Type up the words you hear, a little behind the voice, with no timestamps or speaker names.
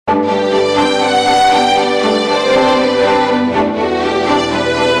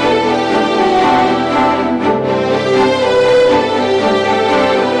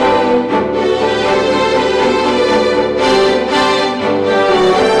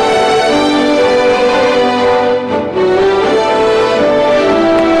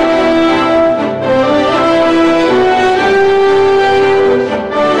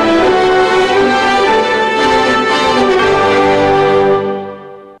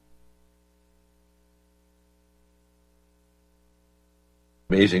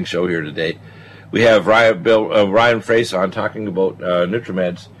Amazing show here today. We have Ryan Frace on talking about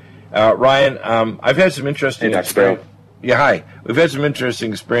NutriMeds. Ryan, I've had some interesting experience. Yeah, hi. We've had some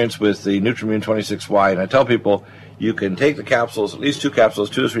interesting experience with the NutriMune 26Y, and I tell people you can take the capsules, at least 2 capsules,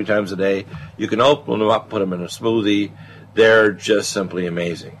 2 or 3 times a day. You can open them up, put them in a smoothie. They're just simply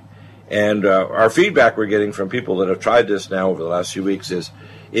amazing. And our feedback we're getting from people that have tried this now over the last few weeks is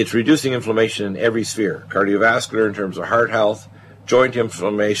it's reducing inflammation in every sphere, cardiovascular in terms of heart health, joint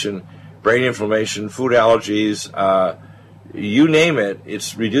inflammation, brain inflammation, food allergies, you name it,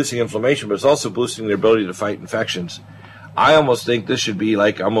 it's reducing inflammation, but it's also boosting their ability to fight infections. I almost think this should be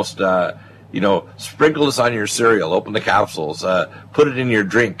like almost, sprinkle this on your cereal, open the capsules, put it in your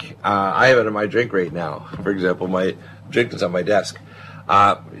drink. I have it in my drink right now. For example, my drink is on my desk.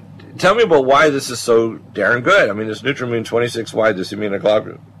 Tell me about why this is so darn good. I mean, this NutriMune 26Y, this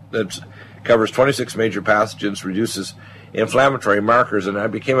immunoglobulin that covers 26 major pathogens, reduces inflammatory markers, and I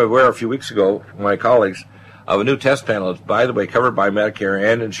became aware a few weeks ago from my colleagues of a new test panel. It's, by the way, covered by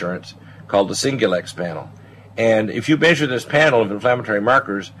Medicare and insurance, called the Singulex panel. And if you measure this panel of inflammatory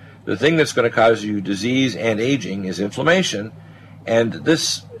markers, the thing that's going to cause you disease and aging is inflammation. And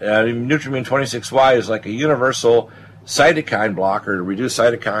this NutriMune 26Y is like a universal cytokine blocker to reduce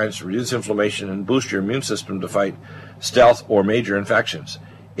cytokines, to reduce inflammation, and boost your immune system to fight stealth or major infections.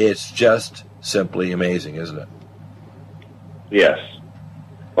 It's just simply amazing, isn't it? Yes.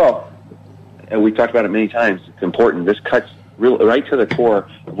 Well, and we talked about it many times. It's important. This cuts right to the core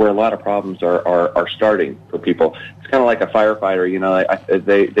of where a lot of problems are starting for people. It's kind of like a firefighter. You know,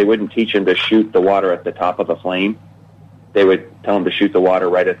 they wouldn't teach him to shoot the water at the top of the flame. They would tell him to shoot the water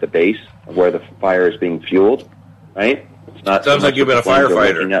right at the base of where the fire is being fueled. Right? It's not. Sounds like you've been a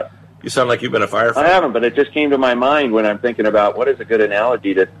firefighter. You sound like you've been a firefighter. I haven't, but it just came to my mind when I'm thinking about what is a good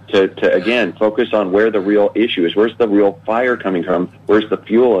analogy to again, focus on where the real issue is. Where's the real fire coming from? Where's the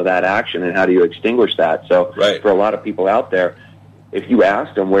fuel of that action, and how do you extinguish that? So for a lot of people out there, if you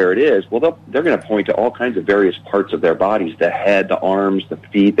ask them where it is, well, they're going to point to all kinds of various parts of their bodies, the head, the arms, the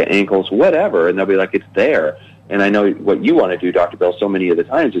feet, the ankles, whatever, and they'll be like, it's there. And I know what you want to do, Dr. Bill, so many of the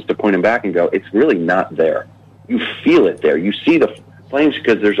times is to point them back and go, it's really not there. You feel it there. You see the flames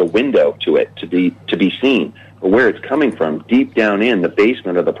because there's a window to it to be seen. But where it's coming from, deep down in the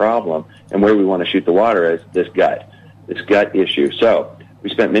basement of the problem, and where we want to shoot the water is this gut issue. So we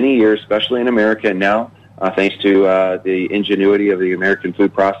spent many years, especially in America, and now thanks to the ingenuity of the American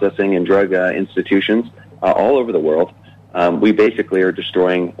food processing and drug institutions all over the world, we basically are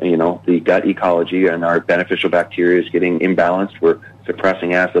destroying, the gut ecology, and our beneficial bacteria is getting imbalanced. We're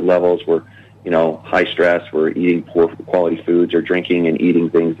suppressing acid levels. We're high stress, we're eating poor quality foods or drinking and eating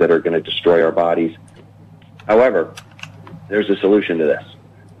things that are going to destroy our bodies. However, there's a solution to this.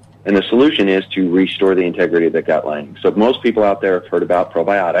 And the solution is to restore the integrity of the gut lining. So most people out there have heard about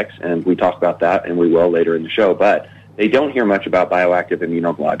probiotics, and we talk about that, and we will later in the show, but they don't hear much about bioactive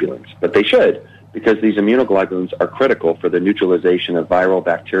immunoglobulins. But they should, because these immunoglobulins are critical for the neutralization of viral,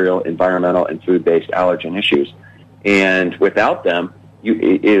 bacterial, environmental, and food-based allergen issues. And without them,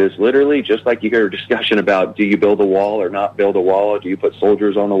 it is literally just like you hear a discussion about, do you build a wall or not build a wall? Do you put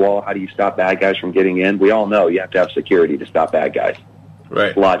soldiers on the wall? How do you stop bad guys from getting in? We all know you have to have security to stop bad guys. Right.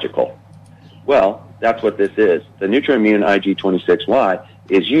 It's logical. Well, that's what this is. The NutriMune IG26Y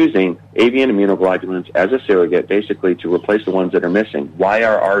is using avian immunoglobulins as a surrogate, basically to replace the ones that are missing. Why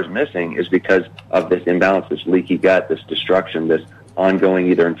are ours missing is because of this imbalance, this leaky gut, this destruction, this ongoing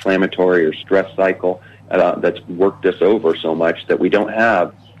either inflammatory or stress cycle that's worked us over so much that we don't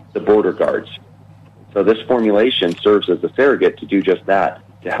have the border guards. So this formulation serves as a surrogate to do just that,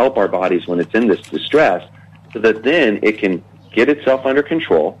 to help our bodies when it's in this distress, so that then it can get itself under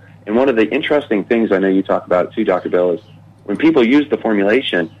control. And one of the interesting things I know you talk about too, Dr. Bill, is when people use the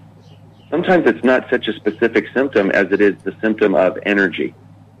formulation, sometimes it's not such a specific symptom as it is the symptom of energy,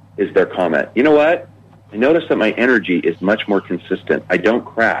 is their comment. You know what? I notice that my energy is much more consistent. I don't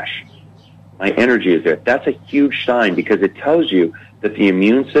crash. My energy is there. That's a huge sign, because it tells you that the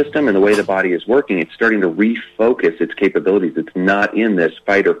immune system and the way the body is working, it's starting to refocus its capabilities. It's not in this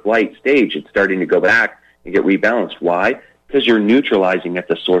fight or flight stage. It's starting to go back and get rebalanced. Why? Because you're neutralizing at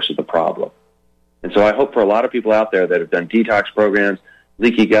the source of the problem. And so I hope for a lot of people out there that have done detox programs,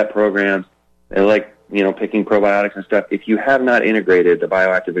 leaky gut programs, and like, picking probiotics and stuff, if you have not integrated the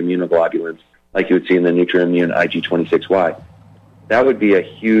bioactive immunoglobulins like you would see in the NutriMune IG26Y, that would be a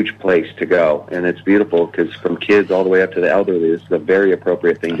huge place to go. And it's beautiful because from kids all the way up to the elderly, this is a very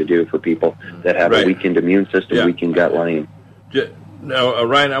appropriate thing to do for people that have a weakened immune system, weakened gut lining. Now,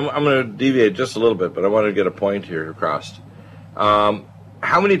 Ryan, I'm going to deviate just a little bit, but I want to get a point here across.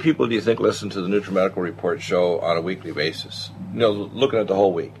 how many people do you think listen to the NutriMedical Report show on a weekly basis? Looking at the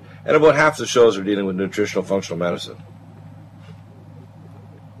whole week. And about half the shows are dealing with nutritional functional medicine.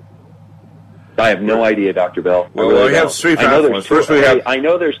 I have no idea, Dr. Bell. Well, we have three platforms. First, we have. I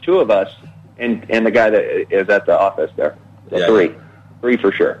know there's two of us, and the guy that is at the office there. So yeah, three. Yeah. 3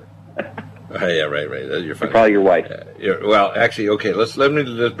 for sure. Yeah, right. You're funny. Probably your wife. Well, actually, okay. Let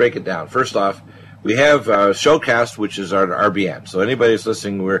me break it down. First off, we have Showcast, which is our RBN. So anybody that's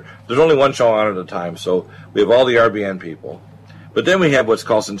listening, there's only one show on at a time. So we have all the RBN people. But then we have what's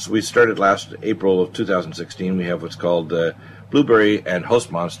called, since we started last April of 2016, we have what's called Blueberry and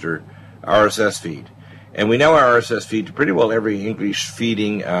Host Monster RSS feed. And we now RSS feed to pretty well every English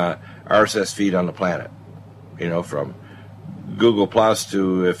feeding RSS feed on the planet. From Google Plus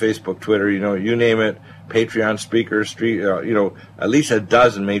to Facebook, Twitter, you name it, Patreon, Spreaker, at least a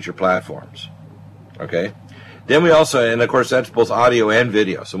dozen major platforms. Okay? Then we also, and of course that's both audio and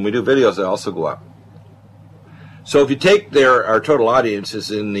video. So when we do videos, they also go up. So if you take our total audience is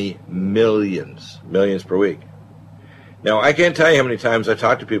in the millions per week. Now, I can't tell you how many times I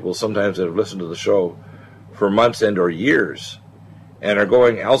talk to people sometimes that have listened to the show for months and or years and are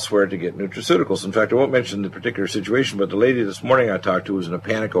going elsewhere to get nutraceuticals. In fact, I won't mention the particular situation, but the lady this morning I talked to was in a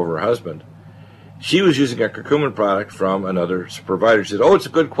panic over her husband. She was using a curcumin product from another provider. She said, it's a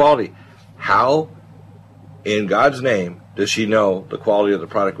good quality. How, in God's name, does she know the quality of the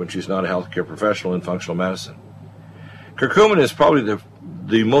product when she's not a healthcare professional in functional medicine? Curcumin is probably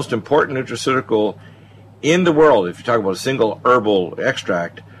the most important nutraceutical in the world, if you talk about a single herbal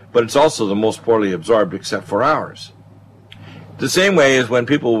extract, but it's also the most poorly absorbed except for ours. The same way as when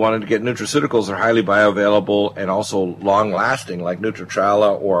people wanted to get nutraceuticals that are highly bioavailable and also long-lasting, like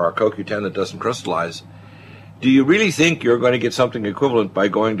Nutritrala or our CoQ10 that doesn't crystallize, do you really think you're going to get something equivalent by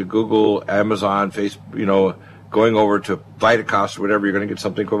going to Google, Amazon, Facebook, going over to Vitacost or whatever, you're going to get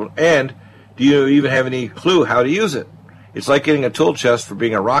something equivalent? And do you even have any clue how to use it? It's like getting a tool chest for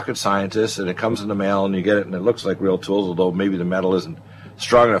being a rocket scientist, and it comes in the mail, and you get it, and it looks like real tools, although maybe the metal isn't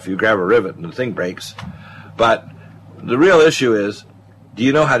strong enough. You grab a rivet, and the thing breaks. But the real issue is, do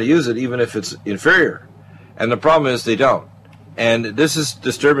you know how to use it, even if it's inferior? And the problem is they don't. And this is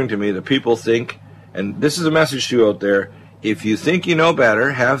disturbing to me that people think, and this is a message to you out there, if you think you know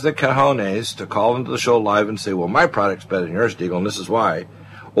better, have the cojones to call into the show live and say, well, my product's better than yours, Deagle, and this is why.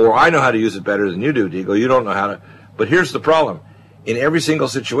 Or I know how to use it better than you do, Deagle. You don't know how to. But here's the problem. In every single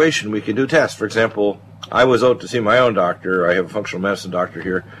situation, we can do tests. For example, I was out to see my own doctor. I have a functional medicine doctor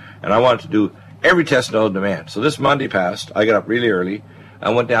here, and I wanted to do every test known to man. So this Monday passed. I got up really early.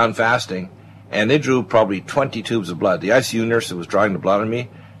 I went down fasting, and they drew probably 20 tubes of blood. The ICU nurse that was drawing the blood on me,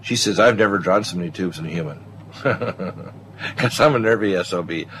 she says, I've never drawn so many tubes in a human. Because I'm a nervy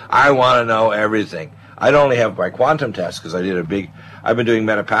SOB. I want to know everything. I don't only have my quantum test because I've been doing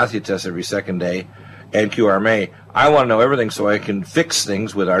metapathia tests every second day, and QRMA. I want to know everything so I can fix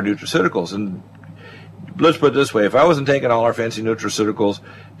things with our nutraceuticals. And let's put it this way, if I wasn't taking all our fancy nutraceuticals,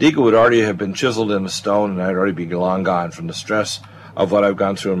 Deagle would already have been chiseled in the stone, and I'd already be long gone from the stress of what I've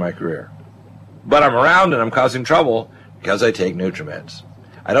gone through in my career. But I'm around and I'm causing trouble because I take NutriMeds.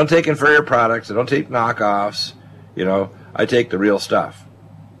 I don't take inferior products. I don't take knockoffs. I take the real stuff.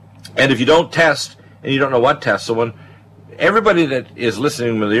 And if you don't test and you don't know what test, everybody that is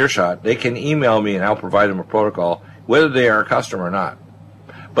listening with earshot, they can email me and I'll provide them a protocol, whether they are a customer or not.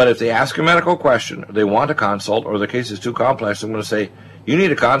 But if they ask a medical question, or they want a consult, or the case is too complex, I'm going to say, you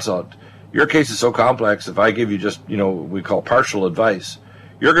need a consult. Your case is so complex, if I give you just, we call partial advice,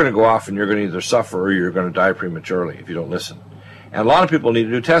 you're going to go off and you're going to either suffer or you're going to die prematurely if you don't listen. And a lot of people need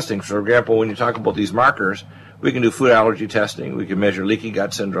to do testing. For example, when you talk about these markers, we can do food allergy testing. We can measure leaky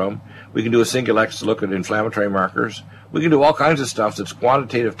gut syndrome. We can do a Singulex to look at inflammatory markers. We can do all kinds of stuff that's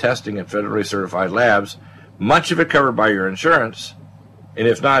quantitative testing at federally certified labs, much of it covered by your insurance. And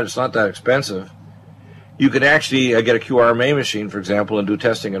if not, it's not that expensive. You can actually get a QRMA machine, for example, and do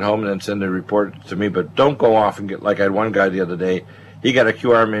testing at home and then send a report to me. But don't go off and get, like I had one guy the other day, he got a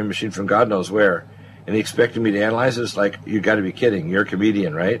QRMA machine from God knows where, and he expected me to analyze it. It's like, you got to be kidding. You're a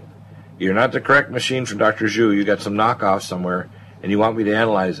comedian, right? You're not the correct machine from Dr. Zhu. You got some knockoff somewhere, and you want me to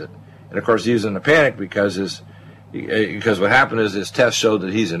analyze it. And, of course, he's in a panic because what happened is his test showed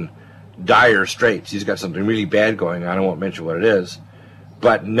that he's in dire straits. He's got something really bad going on. I won't mention what it is.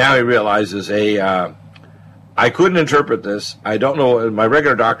 But now he realizes, I couldn't interpret this. I don't know. My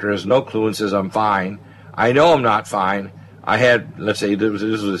regular doctor has no clue and says I'm fine. I know I'm not fine. I had, let's say, this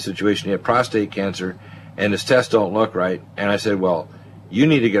was a situation. He had prostate cancer, and his tests don't look right. And I said, well, you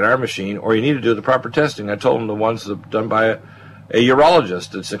need to get our machine, or you need to do the proper testing. I told him the ones that are done by a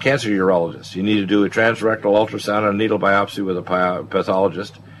urologist. It's a cancer urologist. You need to do a transrectal ultrasound and a needle biopsy with a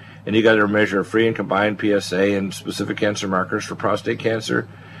pathologist. And you got to measure free and combined PSA and specific cancer markers for prostate cancer,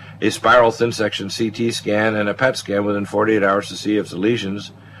 a spiral thin section CT scan, and a PET scan within 48 hours to see if the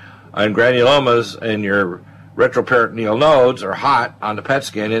lesions and granulomas in your retroperitoneal nodes are hot on the PET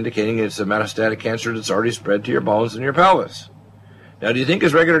scan, indicating it's a metastatic cancer that's already spread to your bones and your pelvis. Now, do you think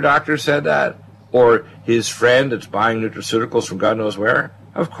his regular doctor said that? Or his friend that's buying nutraceuticals from God knows where?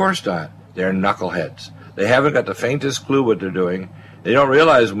 Of course not. They're knuckleheads. They haven't got the faintest clue what they're doing. They don't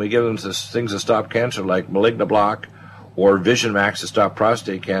realize when we give them things to stop cancer like Malignablock or Vision Max to stop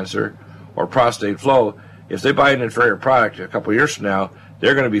prostate cancer or prostate flow, if they buy an inferior product a couple of years from now,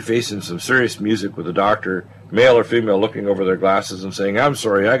 they're going to be facing some serious music with the doctor, male or female, looking over their glasses and saying, I'm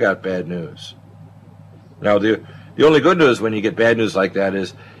sorry, I got bad news. Now, the only good news when you get bad news like that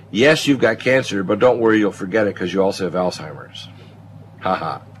is, yes, you've got cancer, but don't worry, you'll forget it because you also have Alzheimer's.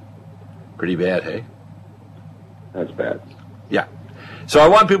 Ha. Pretty bad, hey? That's bad. Yeah. So I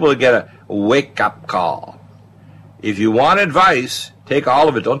want people to get a wake-up call. If you want advice, take all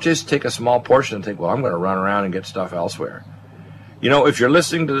of it. Don't just take a small portion and think, well, I'm going to run around and get stuff elsewhere. You know, if you're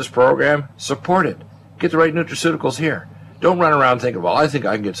listening to this program, support it. Get the right nutraceuticals here. Don't run around thinking, well, I think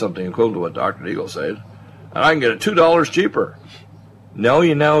I can get something equivalent to what Dr. Deagle said, and I can get it $2 cheaper. No,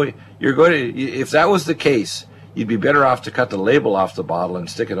 you know, you're going to, if that was the case, you'd be better off to cut the label off the bottle and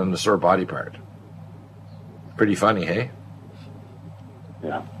stick it on the sore body part. Pretty funny, hey?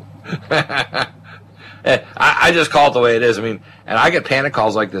 Yeah. I just call it the way it is. I mean, and I get panic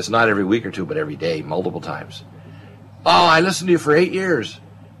calls like this, not every week or two, but every day, multiple times. Oh, I listened to you for 8 years.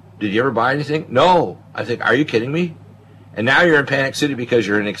 Did you ever buy anything? No. I think, are you kidding me? And now you're in Panic City because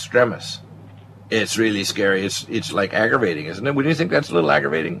you're in extremis. It's really scary. It's like aggravating, isn't it? Wouldn't you think that's a little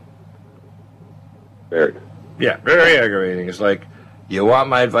aggravating? Very. Yeah, very aggravating. It's like, you want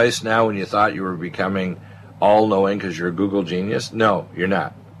my advice now when you thought you were becoming all-knowing because you're a Google genius? No, you're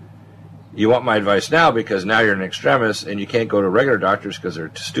not. You want my advice now because now you're an extremist and you can't go to regular doctors because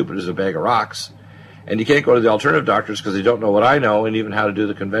they're stupid as a bag of rocks. And you can't go to the alternative doctors because they don't know what I know and even how to do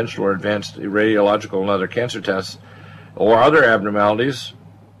the conventional or advanced radiological and other cancer tests or other abnormalities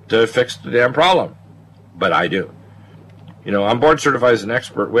to fix the damn problem. But I do. You know, I'm board certified as an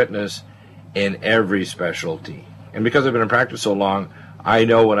expert witness in every specialty. And because I've been in practice so long, I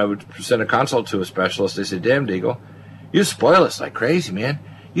know when I would send a consult to a specialist, they say, damn, Deagle, you spoil us like crazy, man.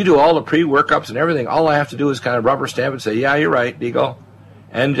 You do all the pre-workups and everything. All I have to do is kind of rubber stamp and say, yeah, you're right, Deagle,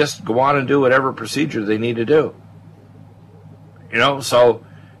 and just go on and do whatever procedure they need to do. You know, so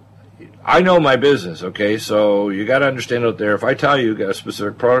I know my business, okay? So you got to understand out there, if I tell you got a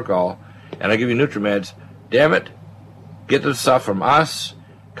specific protocol and I give you NutriMeds, damn it, get the stuff from us,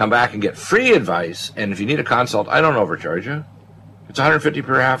 come back and get free advice, and if you need a consult, I don't overcharge you. It's $150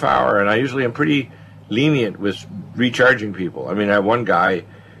 per half hour, and I usually am pretty lenient with recharging people. I mean, I have one guy,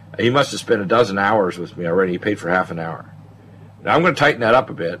 he must have spent 12 hours with me already. He paid for half an hour. Now, I'm going to tighten that up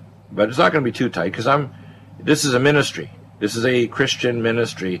a bit, but it's not going to be too tight because this is a ministry. This is a Christian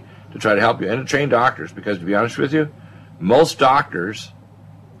ministry to try to help you and to train doctors because, to be honest with you, most doctors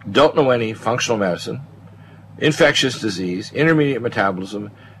don't know any functional medicine, infectious disease, intermediate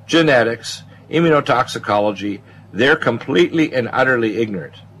metabolism, genetics, immunotoxicology. They're completely and utterly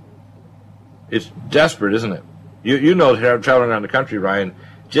ignorant. It's desperate, isn't it? You know, traveling around the country, Ryan,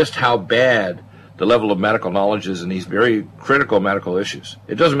 just how bad the level of medical knowledge is in these very critical medical issues.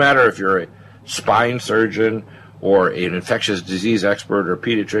 It doesn't matter if you're a spine surgeon or an infectious disease expert or a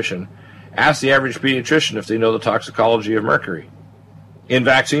pediatrician. Ask the average pediatrician if they know the toxicology of mercury in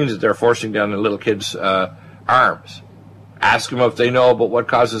vaccines that they're forcing down the little kids' arms. Ask them if they know about what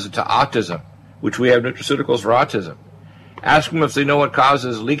causes it to autism, which we have nutraceuticals for autism. Ask them if they know what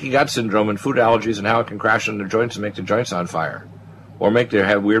causes leaky gut syndrome and food allergies and how it can crash on their joints and make their joints on fire or make them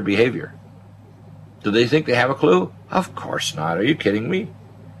have weird behavior. Do they think they have a clue? Of course not. Are you kidding me?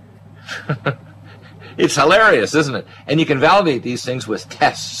 It's hilarious, isn't it? And you can validate these things with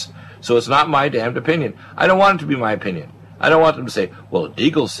tests. So it's not my damned opinion. I don't want it to be my opinion. I don't want them to say, well,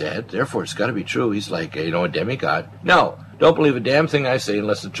 Deagle said, therefore it's got to be true. He's like, a demigod. No, don't believe a damn thing I say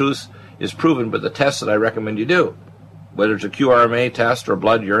unless the truth is proven by the tests that I recommend you do, whether it's a QRMA test or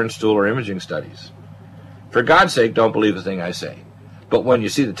blood, urine, stool, or imaging studies. For God's sake, don't believe a thing I say. But when you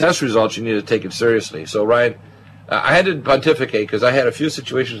see the test results, you need to take it seriously. So, Ryan, I had to pontificate because I had a few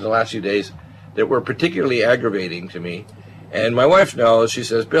situations in the last few days that were particularly aggravating to me. And my wife knows. She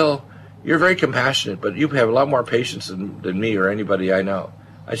says, Bill, you're very compassionate, but you have a lot more patience than me or anybody I know.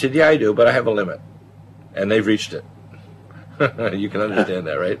 I said, yeah, I do, but I have a limit. And they've reached it. You can understand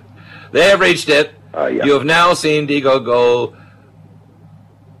that, right? They have reached it. Yeah. You have now seen Deagle go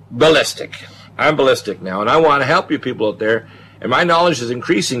ballistic. I'm ballistic now, and I want to help you people out there. And my knowledge is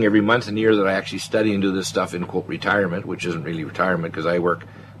increasing every month and year that I actually study and do this stuff in, quote, retirement, which isn't really retirement because I work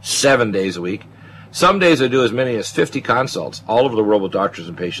 7 days a week. Some days I do as many as 50 consults all over the world with doctors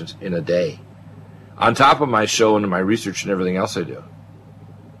and patients in a day, on top of my show and my research and everything else I do.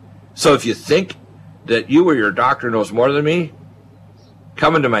 So if you think that you or your doctor knows more than me,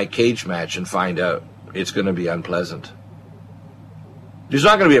 come into my cage match and find out. It's going to be unpleasant. It's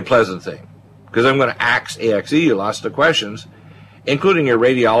not going to be a pleasant thing because I'm going to axe you lots of questions, including your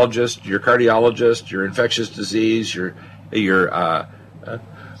radiologist, your cardiologist, your infectious disease, your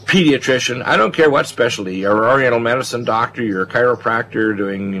pediatrician. I don't care what specialty. Your oriental medicine doctor, your chiropractor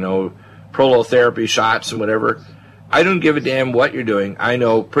doing, prolotherapy shots and whatever. I don't give a damn what you're doing. I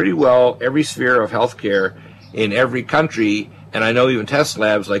know pretty well every sphere of healthcare in every country, and I know even test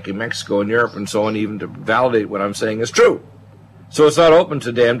labs like in Mexico and Europe and so on, even to validate what I'm saying is true. So it's not open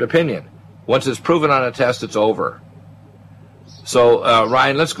to damned opinion. Once it's proven on a test, it's over. So,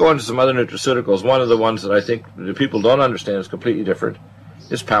 Ryan, let's go into some other nutraceuticals. One of the ones that I think the people don't understand is completely different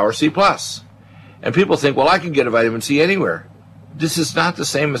is Power C+. And people think, well, I can get a vitamin C anywhere. This is not the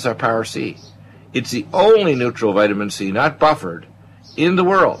same as our Power C. It's the only neutral vitamin C, not buffered, in the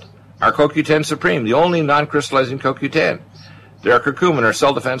world. Our CoQ10 Supreme, the only non-crystallizing CoQ10. Our curcumin, our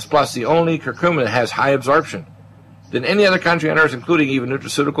Cell Defense Plus, the only curcumin that has high absorption than any other country on earth, including even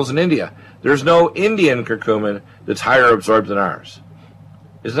nutraceuticals in India. There's no Indian curcumin that's higher absorbed than ours.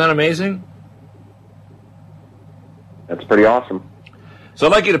 Isn't that amazing? That's pretty awesome. So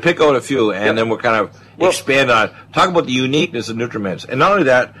I'd like you to pick out a few, and then we'll kind of expand on it. Talk about the uniqueness of NutriMeds. And not only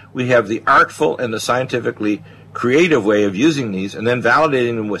that, we have the artful and the scientifically creative way of using these and then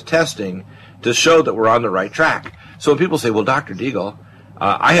validating them with testing to show that we're on the right track. So when people say, well, Dr. Deagle,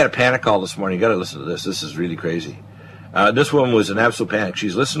 I had a panic call this morning. You got to listen to this. This is really crazy. This woman was in absolute panic.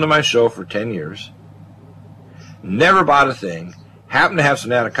 She's listened to my show for 10 years, never bought a thing, happened to have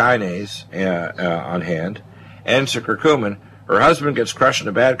some nattokinase on hand, and some curcumin. Her husband gets crushed in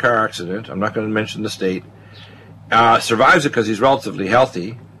a bad car accident. I'm not going to mention the state. Survives it because he's relatively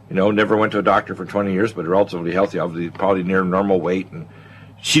healthy. Never went to a doctor for 20 years, but relatively healthy, obviously probably near normal weight. And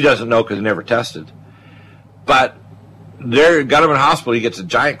she doesn't know because he never tested. But they got him in hospital. He gets a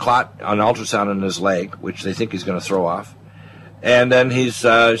giant clot on ultrasound in his leg, which they think he's going to throw off. And then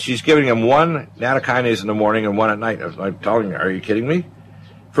she's giving him one nattokinase in the morning and one at night. I'm telling you, are you kidding me?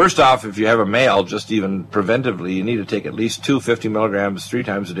 First off, if you have a male, just even preventively, you need to take at least 250 milligrams 3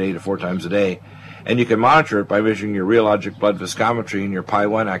 times a day to 4 times a day. And you can monitor it by measuring your rheologic blood viscometry and your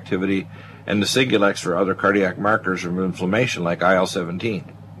Pi-1 activity and the Singulex for other cardiac markers of inflammation like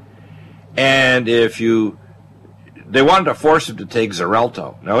IL-17. And they wanted to force him to take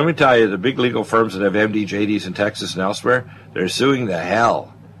Xarelto. Now, let me tell you, the big legal firms that have MD, JDs in Texas and elsewhere, they're suing the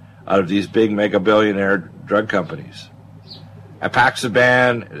hell out of these big mega-billionaire drug companies.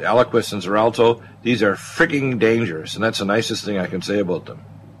 Apaxaban, Eliquis, and Xarelto, these are freaking dangerous, and that's the nicest thing I can say about them.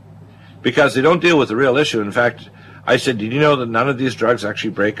 Because they don't deal with the real issue. In fact, I said, did you know that none of these drugs actually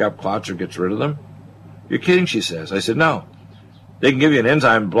break up clots or gets rid of them? You're kidding, she says. I said, no. They can give you an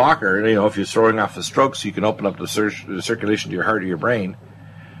enzyme blocker, if you're throwing off a stroke so you can open up the circulation to your heart or your brain.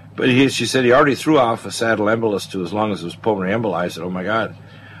 But she said he already threw off a saddle embolus to as long as it was pulmonary emboli. I said, oh, my God.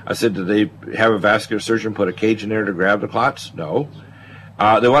 I said, did they have a vascular surgeon put a cage in there to grab the clots? No.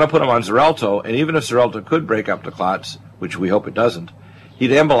 They want to put him on Xarelto, and even if Xarelto could break up the clots, which we hope it doesn't, he'd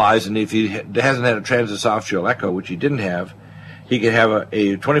embolize, and if he hasn't had a transesophageal echo, which he didn't have, he could have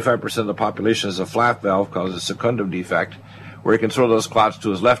a 25% of the population as a flap valve called a secundum defect, where he can throw those clots to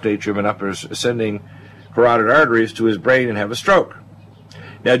his left atrium and upper ascending carotid arteries to his brain and have a stroke.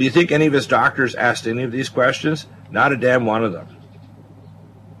 Now, do you think any of his doctors asked any of these questions? Not a damn one of them.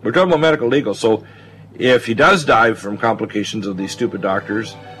 We're talking about medical legal, so if he does die from complications of these stupid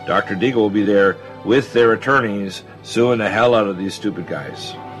doctors, Dr. Deagle will be there with their attorneys suing the hell out of these stupid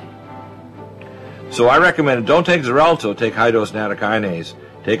guys. So I recommend don't take Xarelto, take high-dose nattokinase,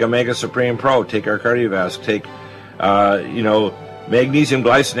 take Omega Supreme Pro, take our Cardiovasc, take magnesium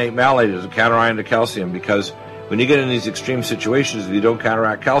glycinate malate as a counteraion to calcium, because when you get in these extreme situations, if you don't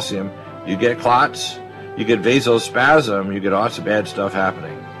counteract calcium, you get clots, you get vasospasm, you get lots of bad stuff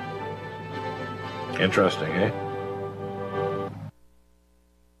happening. Interesting, eh?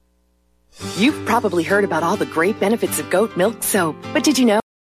 You've probably heard about all the great benefits of goat milk soap, but did you know?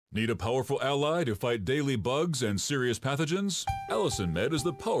 Need a powerful ally to fight daily bugs and serious pathogens? Allicin Med is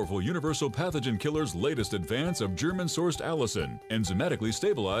the powerful universal pathogen killer's latest advance of German-sourced allicin, enzymatically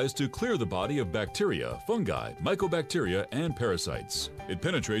stabilized to clear the body of bacteria, fungi, mycobacteria, and parasites. It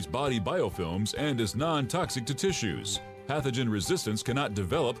penetrates body biofilms and is non-toxic to tissues. pathogen resistance cannot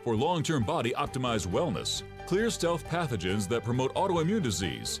develop for long-term body-optimized wellness. Clear stealth pathogens that promote autoimmune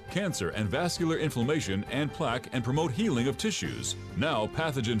disease, cancer and vascular inflammation and plaque and promote healing of tissues. Now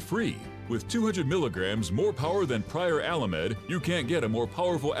pathogen-free. With 200 milligrams more power than prior Alamed, you can't get a more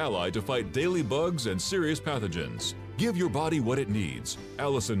powerful ally to fight daily bugs and serious pathogens. Give your body what it needs.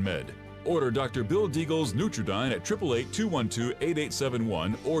 Allison Med. Order Dr. Bill Deagle's Nutridyne at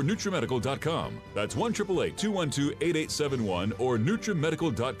 888-212-8871 or NutriMedical.com. That's 1-888-212-8871 or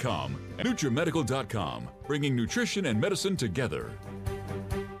NutriMedical.com. NutriMedical.com, bringing nutrition and medicine together.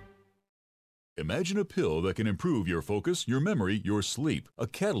 Imagine a pill that can improve your focus, your memory, your sleep, a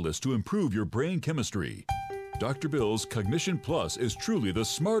catalyst to improve your brain chemistry. Dr. Bill's Cognition Plus is truly the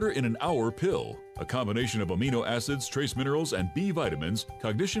smarter in an hour pill. A combination of amino acids, trace minerals, and B vitamins,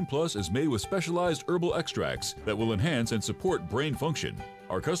 Cognition Plus is made with specialized herbal extracts that will enhance and support brain function.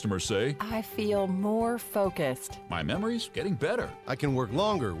 Our customers say, I feel more focused. My memory's getting better. I can work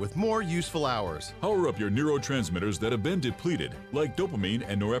longer with more useful hours. Power up your neurotransmitters that have been depleted, like dopamine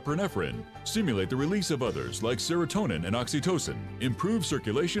and norepinephrine. Stimulate the release of others, like serotonin and oxytocin. Improve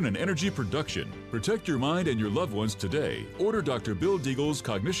circulation and energy production. Protect your mind and your loved ones today. Order Dr. Bill Deagle's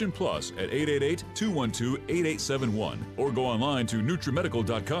Cognition Plus at 888-212-8871 or go online to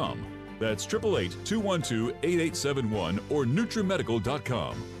NutriMedical.com. That's 888-212-8871 or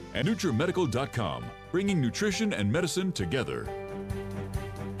NutriMedical.com. And NutriMedical.com, bringing nutrition and medicine together.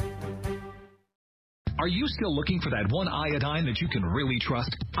 Are you still looking for that one iodine that you can really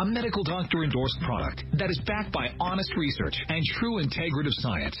trust? A medical doctor endorsed product that is backed by honest research and true integrative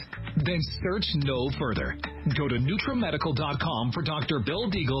science? Then search no further. Go to NutriMedical.com for Dr. Bill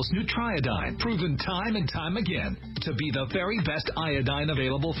Deagle's Nutriodine, proven time and time again to be the very best iodine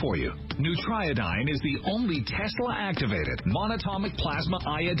available for you. Nutriodine is the only Tesla-activated monatomic plasma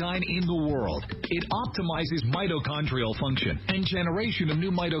iodine in the world. It optimizes mitochondrial function and generation of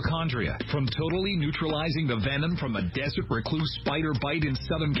new mitochondria, from totally neutralizing the venom from a desert recluse spider bite in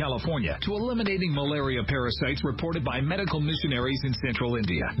Southern California to eliminating malaria parasites reported by medical missionaries in Central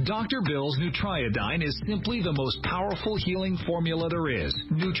India. Dr. Bill's Nutriodine is simply the most powerful healing formula there is.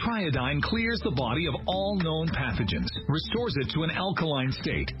 Nutriodine clears the body of all known pathogens, restores it to an alkaline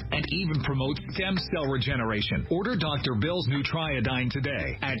state, and even promotes stem cell regeneration. Order Dr. Bill's Nutriodine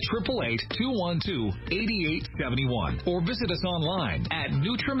today at 888-212-8871 or visit us online at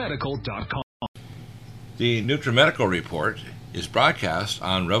NutriMedical.com. The NutriMedical Report is broadcast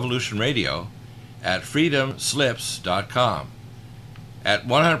on Revolution Radio at freedomslips.com. At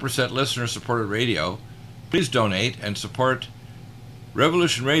 100% listener-supported radio, please donate and support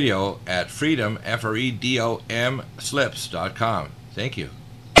Revolution Radio at freedom, FREDOM, slips.com. Thank you.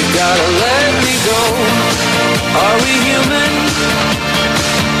 You gotta let me go. Are we human?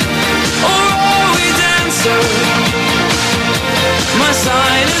 Or are we dancer? My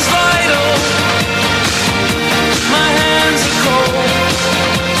sign is vital. My hands are cold.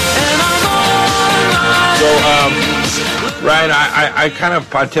 And I'm on my Ryan, I kind of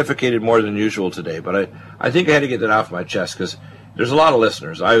pontificated more than usual today, but I think I had to get that off my chest because there's a lot of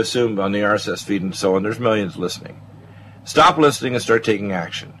listeners. I assume on the RSS feed and so on, there's millions listening. Stop listening and start taking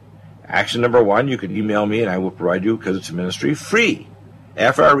action. Action number 1, you can email me and I will provide you, because it's a ministry, free,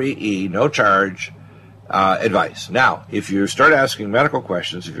 FREE, no charge, advice. Now, if you start asking medical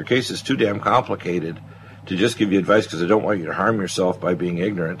questions, if your case is too damn complicated to just give you advice because I don't want you to harm yourself by being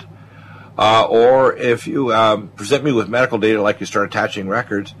ignorant, or if you present me with medical data like you start attaching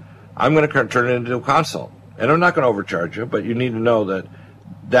records, I'm going to turn it into a consult. And I'm not going to overcharge you, but you need to know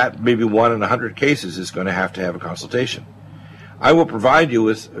that maybe 1 in 100 cases is going to have a consultation. I will provide you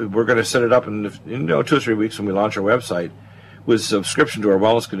with, we're going to set it up in 2 or 3 weeks when we launch our website, with subscription to our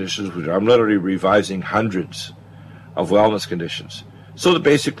wellness conditions, which I'm literally revising hundreds of wellness conditions. So the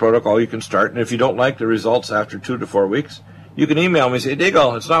basic protocol, you can start, and if you don't like the results after 2 to 4 weeks, you can email me and say,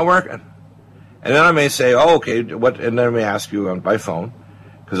 Deagle, it's not working. And then I may say, oh, okay, what? And then I may ask you by phone,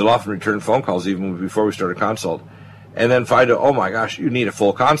 because I'll often return phone calls even before we start a consult, and then find out, oh my gosh, you need a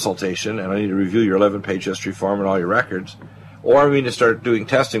full consultation, and I need to review your 11-page history form and all your records. Or I mean to start doing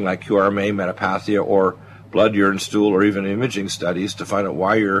testing like QRMA, metapathia, or blood, urine, stool, or even imaging studies to find out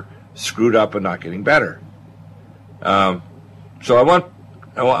why you're screwed up and not getting better. So I want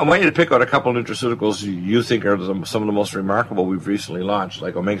you to pick out a couple of nutraceuticals you think are some of the most remarkable we've recently launched,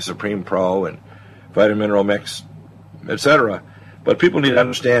 like Omega Supreme Pro and Vitamin Mineral Mix, etc. But people need to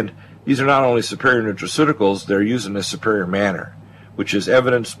understand these are not only superior nutraceuticals, they're used in a superior manner, which is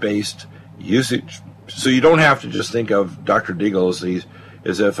evidence-based usage. So you don't have to just think of Dr. Deagle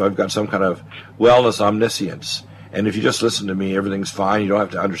as if I've got some kind of wellness omniscience. And if you just listen to me, everything's fine. You don't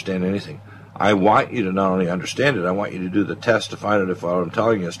have to understand anything. I want you to not only understand it, I want you to do the test to find out if what I'm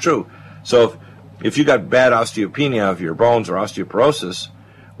telling you is true. So if you got bad osteopenia of your bones or osteoporosis,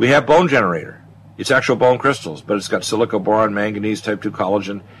 we have Bone Generator. It's actual bone crystals, but it's got silica, boron, manganese, type 2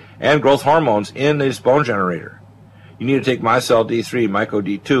 collagen, and growth hormones in this Bone Generator. You need to take Mycel D3, Myco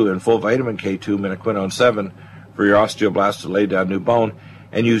D2, and full vitamin K2, minoquinone 7 for your osteoblasts to lay down new bone.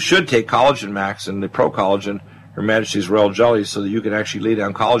 And you should take Collagen Max and the Pro Collagen, Her Majesty's Royal Jelly, so that you can actually lay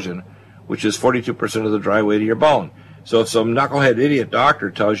down collagen, which is 42% of the dry weight of your bone. So if some knucklehead idiot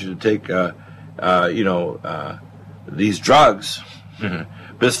doctor tells you to take, these drugs,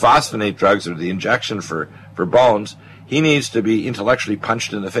 bisphosphonate drugs, or the injection for bones, he needs to be intellectually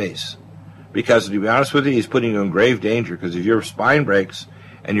punched in the face. Because to be honest with you, he's putting you in grave danger, because if your spine breaks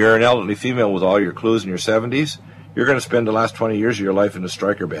and you're an elderly female with all your clues in your 70s, you're going to spend the last 20 years of your life in a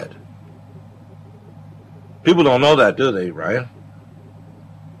striker bed. People don't know that, do they, Ryan?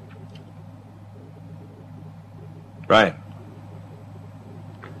 Ryan.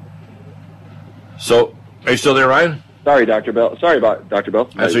 So, are you still there, Ryan? Sorry, Dr. Bell. Sorry about Dr. Bell.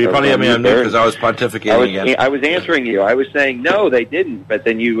 So you probably had me on mute because I was pontificating again. I was answering you. I was saying, no, they didn't, but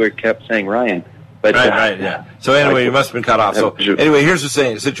then you kept saying Ryan. But, right, yeah. So anyway, you must have been cut off. So anyway, here's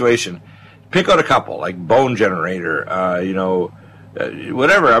the situation. Pick out a couple, like Bone Generator,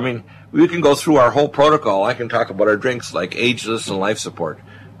 whatever. I mean, we can go through our whole protocol. I can talk about our drinks like Ageless and Life Support.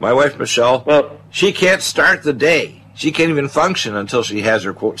 My wife, Michelle, she can't start the day. She can't even function until she has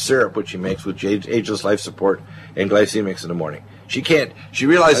her, quote, syrup, which she makes with Ageless Life Support and Glycemics in the morning. She can't. She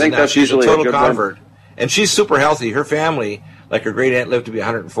realizes now she's a total convert. And she's super healthy. Her family, like her great aunt, lived to be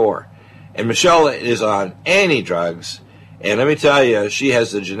 104. And Michelle is on any drugs. And let me tell you, she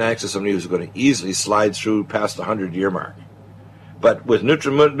has the genetics of somebody who's going to easily slide through past the 100-year mark. But with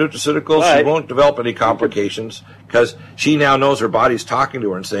nutraceuticals, she won't develop any complications because she now knows her body's talking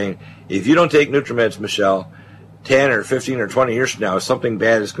to her and saying, if you don't take NutriMeds, Michelle, 10 or 15 or 20 years from now, something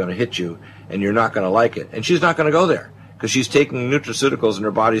bad is going to hit you and you're not going to like it. And she's not going to go there because she's taking nutraceuticals and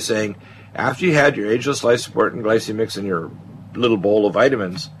her body's saying, after you had your Ageless Life Support and Glycemics in your little bowl of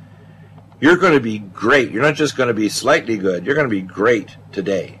vitamins, you're going to be great. You're not just going to be slightly good. You're going to be great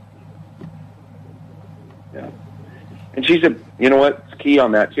today. Yeah. And you know what's key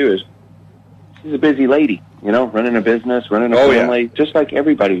on that too is she's a busy lady, running a business, running a family, just like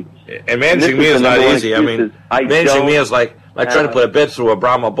everybody. And managing me is not easy. I mean, managing me is like trying to put a bit through a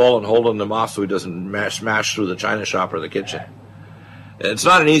Brahma bowl and holding them off so he doesn't smash through the china shop or the kitchen. It's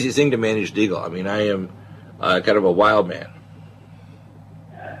not an easy thing to manage Deagle. I mean, I am kind of a wild man.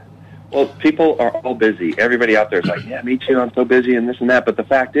 Well, people are all busy. Everybody out there is like, yeah, me too, I'm so busy and this and that. But the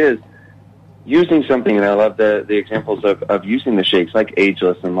fact is, using something, and I love the examples of using the shakes like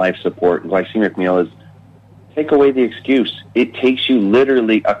Ageless and Life Support and Glycemic Meal, is take away the excuse. It takes you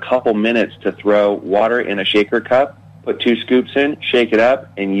literally a couple minutes to throw water in a shaker cup, put 2 scoops in, shake it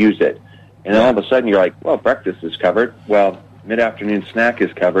up, and use it. And then all of a sudden you're like, well, breakfast is covered. Well, mid-afternoon snack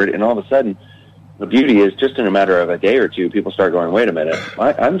is covered. And all of a sudden, the beauty is just in a matter of a day or two, people start going, wait a minute,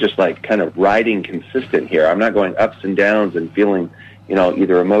 I'm just like kind of riding consistent here. I'm not going ups and downs and feeling,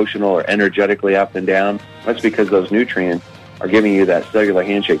 either emotional or energetically up and down. That's because those nutrients are giving you that cellular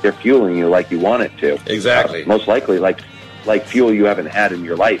handshake. They're fueling you like you want it to. Exactly. Most likely like fuel you haven't had in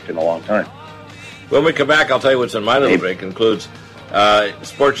your life in a long time. When we come back, I'll tell you what's in my little drink. It includes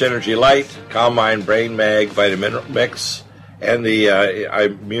Sports Energy Light, Calm Mind, Brain Mag, Vitamin Mix, and the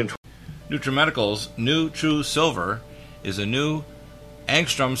Immune. NutriMedical's new True Silver is a new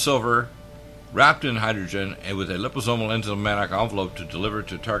angstrom silver wrapped in hydrogen and with a liposomal enzymatic envelope to deliver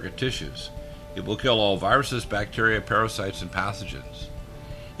to target tissues. It will kill all viruses, bacteria, parasites, and pathogens.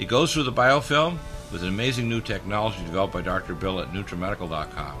 It goes through the biofilm with an amazing new technology developed by Dr. Bill at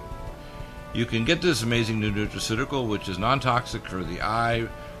NutriMedical.com. You can get this amazing new nutraceutical, which is non-toxic for the eye,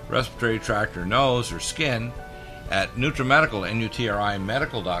 respiratory tract, or nose, or skin, at NutriMedical,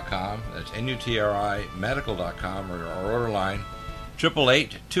 NutriMedical.com. That's NutriMedical.com, or our order line,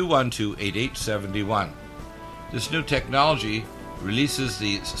 888-212-8871. This new technology releases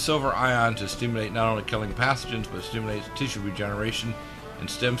the silver ion to stimulate not only killing pathogens, but stimulates tissue regeneration and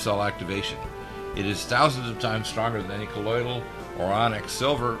stem cell activation. It is thousands of times stronger than any colloidal or onyx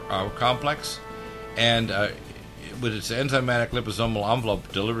silver complex, and with its enzymatic liposomal envelope,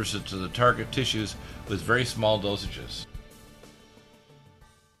 delivers it to the target tissues with very small dosages.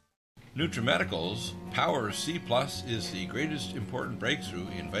 NutriMedical's Power C Plus is the greatest important breakthrough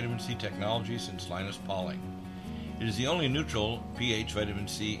in vitamin C technology since Linus Pauling. It is the only neutral pH vitamin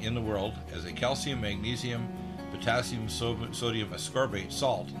C in the world as a calcium, magnesium, potassium, sodium ascorbate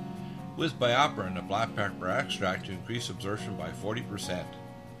salt with bioperin, a black pepper extract, to increase absorption by 40%.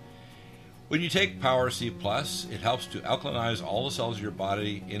 When you take Power C Plus, it helps to alkalinize all the cells of your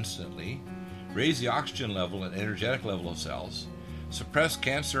body instantly, raise the oxygen level and energetic level of cells, suppress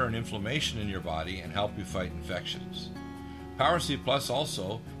cancer and inflammation in your body, and help you fight infections. Power C Plus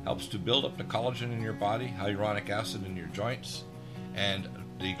also helps to build up the collagen in your body, hyaluronic acid in your joints, and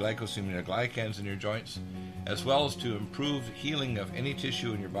the glycosaminoglycans in your joints, as well as to improve healing of any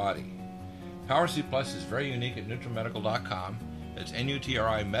tissue in your body. Power C Plus is very unique at NutriMedical.com. That's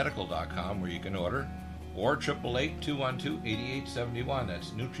NutriMedical.com, where you can order, or 888-212-8871.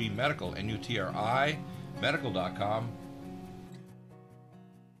 That's NutriMedical, N-U-T-R-I, medical.com.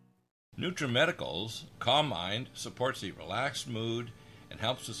 NutriMedical's Calm Mind supports a relaxed mood and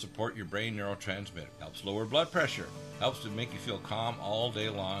helps to support your brain neurotransmitter. Helps lower blood pressure, helps to make you feel calm all day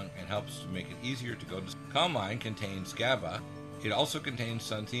long, and helps to make it easier to go to sleep. Calm Mind contains GABA. It also contains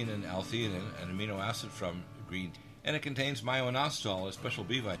xanthine and L-theanine, an amino acid from green tea. And it contains myo-inositol, a special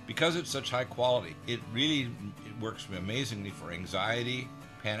B vitamin. Because it's such high quality, it works amazingly for anxiety,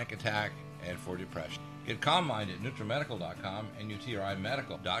 panic attack, and for depression. Get Calm Mind at NutriMedical.com,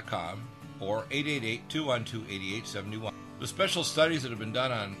 NutriMedical.com, or 888-212-8871. The special studies that have been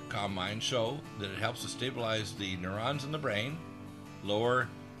done on Calm Mind show that it helps to stabilize the neurons in the brain, lower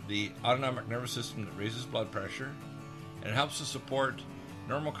the autonomic nervous system that raises blood pressure, and it helps to support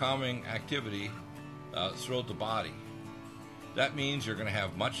normal calming activity throughout the body. That means you're going to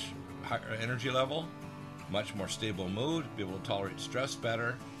have much higher energy level, much more stable mood, be able to tolerate stress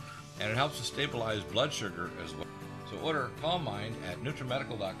better, and it helps to stabilize blood sugar as well. So order Calm Mind at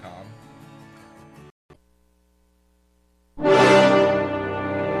NutriMedical.com.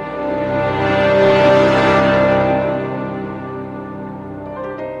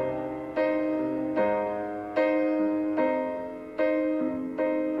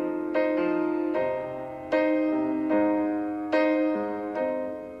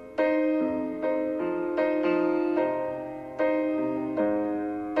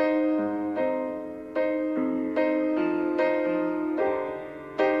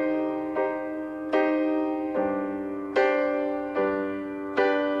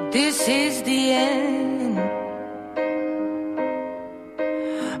 This is the end.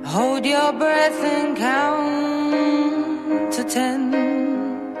 Hold your breath and count to 10.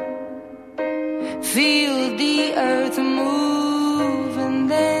 Feel the earth move and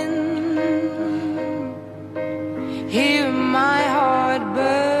then hear my heart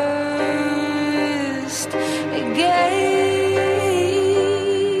burst again.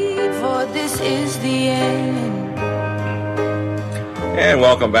 For this is the end. And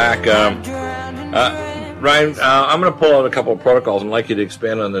welcome back. Ryan, I'm going to pull out a couple of protocols and I'd like you to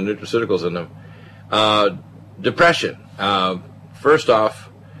expand on the nutraceuticals in them. Depression. First off,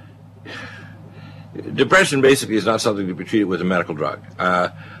 depression basically is not something to be treated with a medical drug.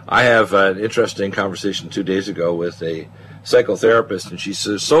 I have an interesting conversation 2 days ago with a psychotherapist, and she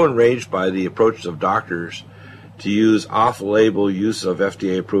says so enraged by the approach of doctors to use off-label use of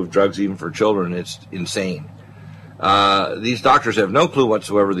FDA-approved drugs even for children, it's insane. These doctors have no clue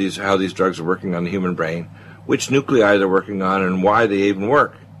whatsoever how these drugs are working on the human brain, which nuclei they're working on, and why they even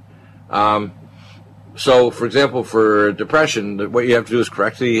work. So, for example, for depression, what you have to do is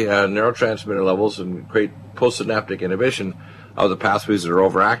correct the neurotransmitter levels and create postsynaptic inhibition of the pathways that are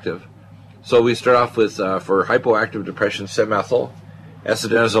overactive. So we start off with, for hypoactive depression,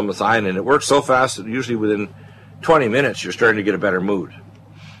 7-methyl-acetaminophen. It works so fast that usually within 20 minutes you're starting to get a better mood.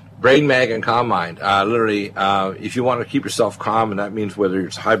 Brain Mag and Calm Mind. Literally, if you want to keep yourself calm, and that means whether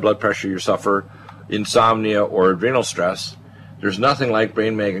it's high blood pressure you suffer, insomnia, or adrenal stress, there's nothing like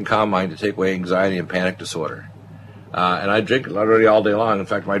Brain Mag and Calm Mind to take away anxiety and panic disorder. And I drink literally all day long. In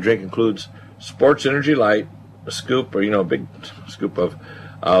fact, my drink includes Sports Energy Light, a scoop, or a big scoop of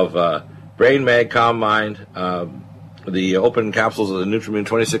Brain Mag, Calm Mind, the open capsules of the Nutrimune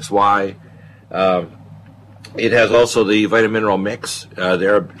 26Y. It has also the vitamin mineral mix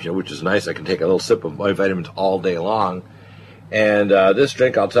there, which is nice. I can take a little sip of my vitamins all day long. And this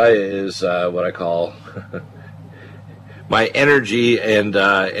drink, I'll tell you, is what I call my energy and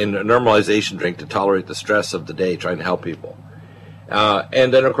normalization drink to tolerate the stress of the day, trying to help people.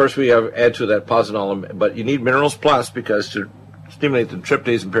 And then, of course, we add to that posinol, but you need Minerals Plus because to stimulate the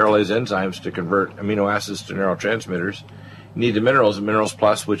tryptase and pyrrolase enzymes to convert amino acids to neurotransmitters, you need the minerals and Minerals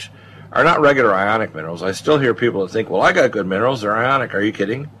Plus, which are not regular ionic minerals. I still hear people that think, well, I got good minerals, they're ionic. Are you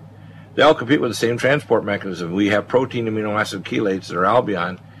kidding? They all compete with the same transport mechanism. We have protein amino acid chelates that are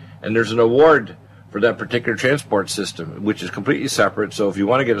albion, and there's an award for that particular transport system, which is completely separate. So if you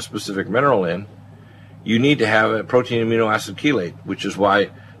want to get a specific mineral in, you need to have a protein amino acid chelate, which is why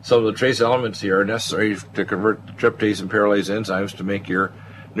some of the trace elements here are necessary to convert the tryptase and pyrrolase enzymes to make your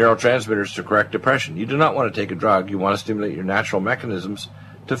neurotransmitters to correct depression. You do not want to take a drug. You want to stimulate your natural mechanisms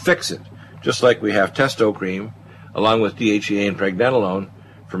to fix it. Just like we have testo cream, along with DHEA and pregnenolone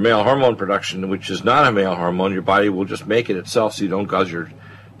for male hormone production, which is not a male hormone. Your body will just make it itself so you don't cause your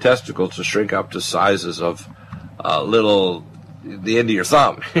testicles to shrink up to sizes of the end of your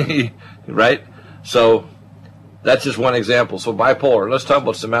thumb, right? So that's just one example. So bipolar, let's talk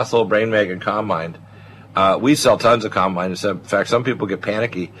about Cimethyl, Brain Mag, and Calm Mind. We sell tons of Calm Mind. In fact, some people get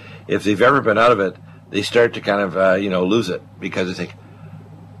panicky. If they've ever been out of it, they start to kind of, lose it because they think,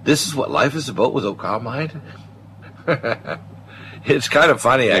 this is what life is about without Calm Mind? It's kind of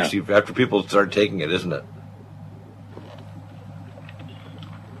funny, actually, after people start taking it, isn't it?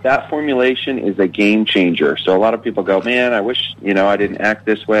 That formulation is a game changer. So a lot of people go, man, I wish, I didn't act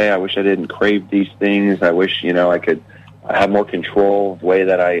this way. I wish I didn't crave these things. I wish, I could have more control of the way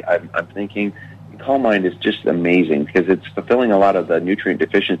that I'm thinking. Calm Mind is just amazing because it's fulfilling a lot of the nutrient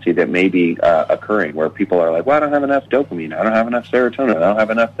deficiency that may be occurring, where people are like, well, I don't have enough dopamine. I don't have enough serotonin. I don't have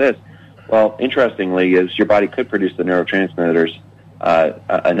enough this. Well, interestingly, is your body could produce the neurotransmitters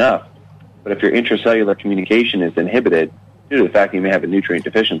enough, but if your intracellular communication is inhibited due to the fact that you may have a nutrient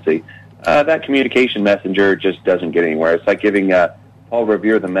deficiency, that communication messenger just doesn't get anywhere. It's like giving Paul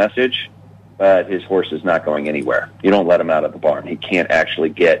Revere the message, but his horse is not going anywhere. You don't let him out of the barn. He can't actually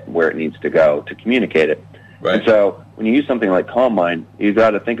get where it needs to go to communicate it. Right. And so when you use something like Calm Mind, you've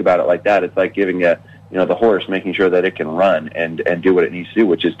got to think about it like that. It's like giving the horse, making sure that it can run and do what it needs to do,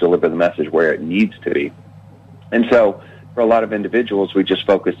 which is deliver the message where it needs to be. And so for a lot of individuals, we just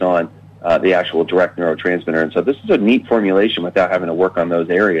focus on the actual direct neurotransmitter. And so this is a neat formulation without having to work on those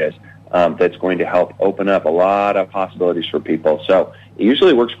areas that's going to help open up a lot of possibilities for people. So it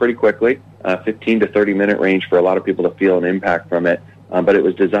usually works pretty quickly, 15 to 30-minute range for a lot of people to feel an impact from it. But it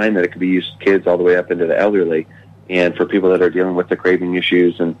was designed that it could be used kids all the way up into the elderly. And for people that are dealing with the craving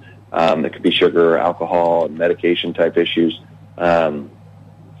issues, and it could be sugar or alcohol and medication type issues, but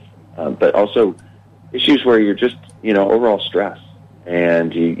also issues where you're just, overall stress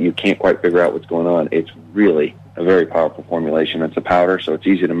and you can't quite figure out what's going on. It's really a very powerful formulation. It's a powder, so it's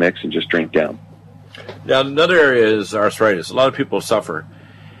easy to mix and just drink down. Now, another area is arthritis. A lot of people suffer.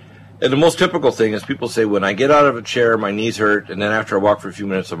 And the most typical thing is people say, when I get out of a chair, my knees hurt, and then after I walk for a few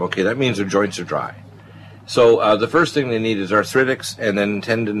minutes, I'm okay. That means their joints are dry. So the first thing they need is arthritics, and then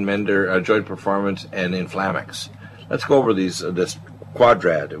tendon mender, joint performance, and inflammix. Let's go over this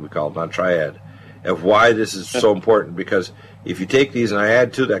quadrad, we call it, not triad, of why this is so important. Because if you take these, and I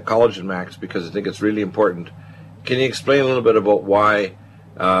add to that Collagen Max because I think it's really important, can you explain a little bit about why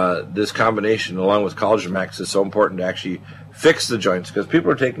this combination, along with Collagen Max, is so important to actually fix the joints? Because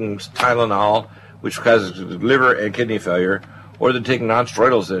people are taking Tylenol, which causes liver and kidney failure, or they're taking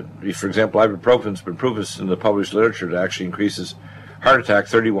non-steroidals that, for example, ibuprofen's been proven in the published literature that actually increases heart attack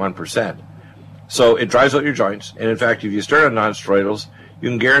 31%. So it dries out your joints, and in fact, if you start on non-steroidals, you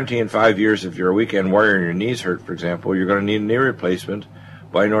can guarantee in 5 years, if you're a weekend warrior and your knees hurt, for example, you're going to need a knee replacement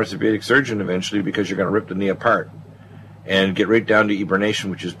by an orthopedic surgeon eventually, because you're going to rip the knee apart and get right down to eburnation,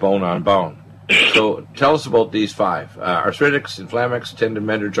 which is bone on bone. So tell us about these five: arthritics, inflammix, tendon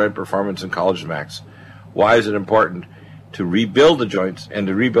mender, joint performance, and Collagen Max. Why is it important to rebuild the joints and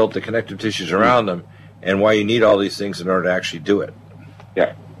to rebuild the connective tissues around them, and why you need all these things in order to actually do it?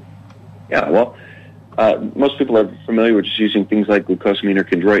 Yeah. Well, most people are familiar with just using things like glucosamine or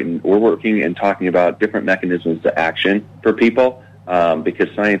chondroitin. We're working and talking about different mechanisms of action for people because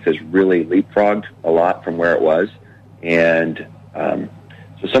science has really leapfrogged a lot from where it was. And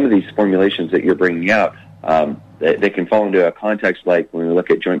so some of these formulations that you're bringing out, they can fall into a context like when we look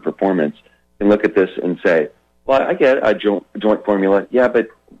at joint performance, you can look at this and say, well, I get a joint formula. Yeah, but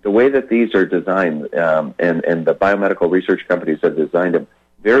the way that these are designed and the biomedical research companies have designed them,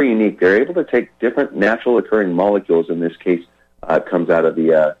 very unique. They're able to take different natural occurring molecules. In this case, it comes out of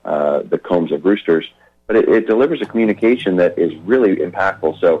the combs of roosters, but it delivers a communication that is really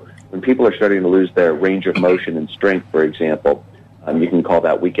impactful. So when people are starting to lose their range of motion and strength, for example, you can call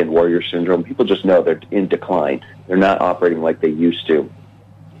that weekend warrior syndrome. People just know they're in decline. They're not operating like they used to.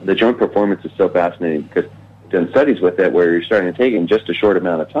 The joint performance is so fascinating because I've done studies with it where you're starting to take it in just a short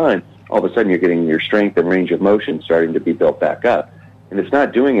amount of time. All of a sudden, you're getting your strength and range of motion starting to be built back up. And it's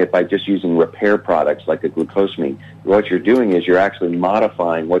not doing it by just using repair products like a glucosamine. What you're doing is you're actually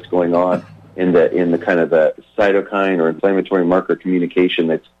modifying what's going on in the kind of the cytokine or inflammatory marker communication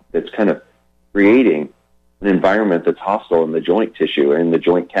that's kind of creating an environment that's hostile in the joint tissue and in the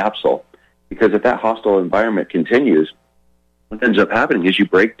joint capsule. Because if that hostile environment continues, what ends up happening is you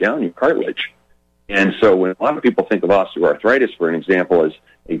break down your cartilage. And so when a lot of people think of osteoarthritis, for an example, as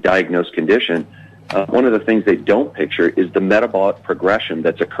a diagnosed condition, one of the things they don't picture is the metabolic progression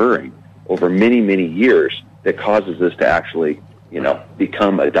that's occurring over many, many years that causes this to actually,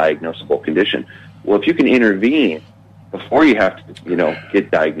 become a diagnosable condition. Well, if you can intervene before you have to,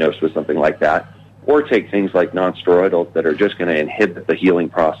 get diagnosed with something like that, or take things like non-steroidals that are just going to inhibit the healing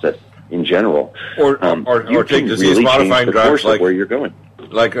process in general, or take disease-modifying drugs like where you're going,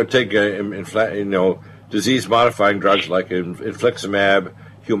 like disease-modifying drugs like infliximab,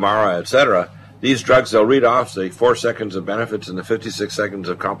 Humira, etc. These drugs, they'll read off the 4 seconds of benefits and the 56 seconds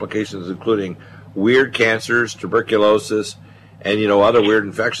of complications, including weird cancers, tuberculosis, and other weird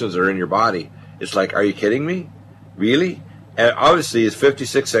infections that are in your body. It's like, are you kidding me? Really? And obviously, his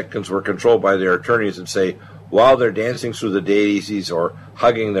 56 seconds were controlled by their attorneys and say, while they're dancing through the daisies or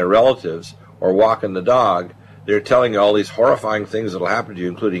hugging their relatives or walking the dog, they're telling you all these horrifying things that will happen to you,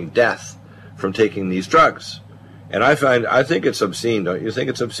 including death from taking these drugs. And I think it's obscene. Don't you think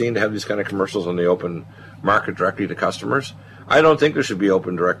it's obscene to have these kind of commercials on the open market directly to customers? I don't think there should be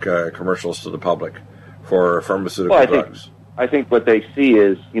open direct commercials to the public for pharmaceutical drugs. I think what they see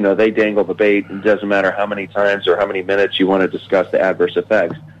is, they dangle the bait. It doesn't matter how many times or how many minutes you want to discuss the adverse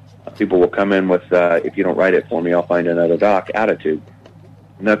effects. People will come in with, if you don't write it for me, I'll find another doc attitude.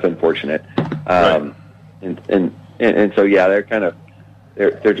 And that's unfortunate. Right. And so, yeah,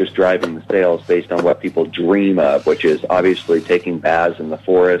 they're just driving the sales based on what people dream of, which is obviously taking baths in the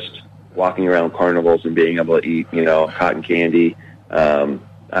forest, walking around carnivals and being able to eat, cotton candy.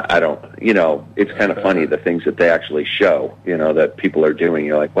 I don't, it's kind of funny the things that they actually show, that people are doing.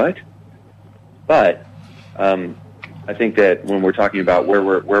 You're like, what? But I think that when we're talking about where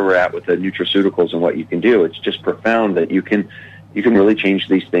we're at with the nutraceuticals and what you can do, it's just profound that you can really change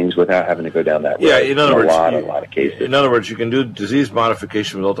these things without having to go down that road. Yeah, in other words, a lot of cases. In other words, you can do disease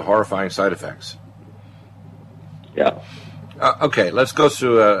modification without the horrifying side effects. Yeah. Okay, let's go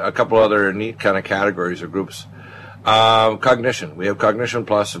through a couple other neat kind of categories or groups. Cognition. We have Cognition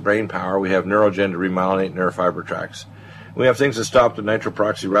Plus, brain power. We have Neurogen to remyelinate neurofiber tracts. We have things that stop the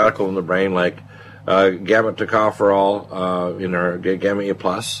nitroproxy radical in the brain, like gamma tocopherol in our gamma E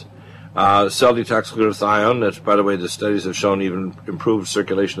plus. Cell detox glutathione. That's, by the way, the studies have shown even improved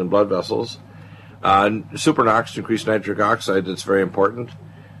circulation in blood vessels. Supernox to increase nitric oxide. That's very important.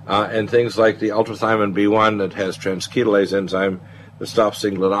 And things like the ultrathymine B1 that has transketolase enzyme that stops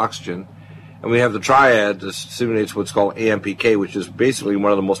singlet oxygen. And we have the triad that stimulates what's called AMPK, which is basically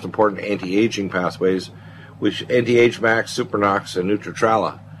one of the most important anti-aging pathways, which anti-age max, Supernox, and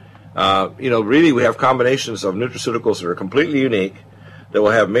Nutritrala. Really we have combinations of nutraceuticals that are completely unique, that will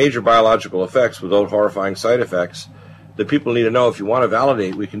have major biological effects without horrifying side effects, that people need to know. If you want to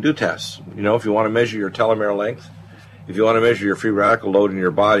validate, we can do tests. If you want to measure your telomere length, if you want to measure your free radical load in your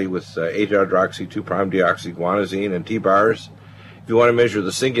body with 8-hydroxy 2'-deoxyguanosine and T-bars, if you want to measure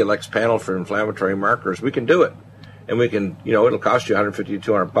the Singulex panel for inflammatory markers, we can do it. And we can, it'll cost you $150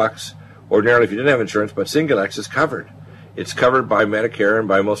 to $200 ordinarily if you didn't have insurance, but Singulex is covered. It's covered by Medicare and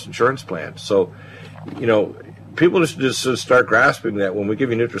by most insurance plans. So, people just start grasping that when we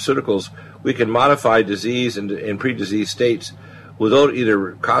give you nutraceuticals, we can modify disease in pre-disease states without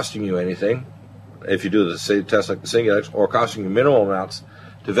either costing you anything, if you do the test like the Singulex, or costing you minimal amounts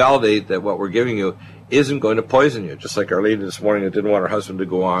to validate that what we're giving you isn't going to poison you. Just like our lady this morning that didn't want her husband to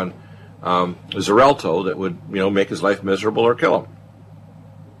go on Xarelto that would, make his life miserable or kill him.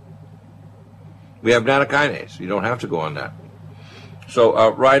 We have nattokinase. You don't have to go on that.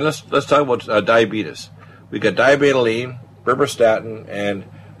 So, Ryan, let's talk about diabetes. We've got diabetoline, berberstatin, and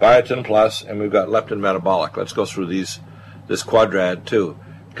biotin plus, and we've got leptin metabolic. Let's go through this quadrad too,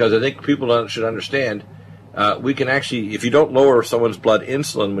 because I think people should understand. We can actually, if you don't lower someone's blood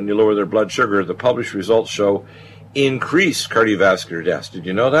insulin when you lower their blood sugar, the published results show increased cardiovascular deaths. Did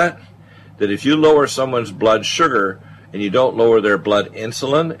you know that? That if you lower someone's blood sugar and you don't lower their blood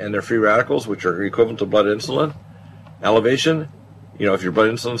insulin and their free radicals, which are equivalent to blood insulin elevation, if your blood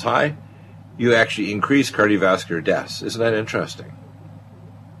insulin's high, you actually increase cardiovascular deaths. Isn't that interesting?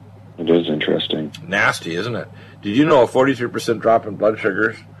 It is interesting. Nasty, isn't it? Did you know a 43% drop in blood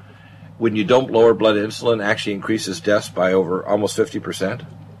sugars when you don't lower blood insulin actually increases deaths by over almost 50%?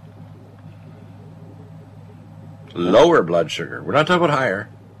 Lower blood sugar. We're not talking about higher.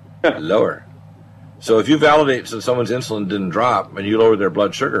 Lower. So if you validate that someone's insulin didn't drop and you lower their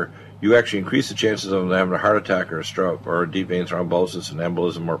blood sugar, you actually increase the chances of them having a heart attack or a stroke or a deep vein thrombosis, an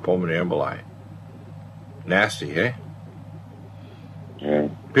embolism, or pulmonary emboli. Nasty, eh? Yeah.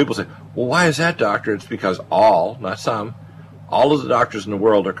 People say, well, why is that, doctor? It's because all, not some, all of the doctors in the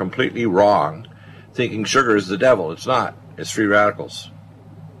world are completely wrong, thinking sugar is the devil. It's not. It's free radicals.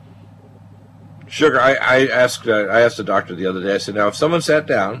 Sugar, I asked a doctor the other day, I said, now, if someone sat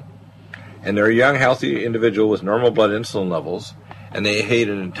down and they're a young, healthy individual with normal blood insulin levels, and they ate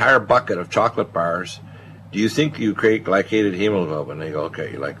an entire bucket of chocolate bars, do you think you create glycated hemoglobin? They go,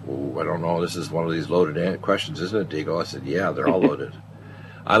 okay. You're like, I don't know. This is one of these loaded questions, isn't it, Deagle? I said, yeah, they're all loaded.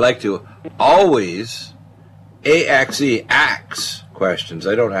 I like to always ask questions.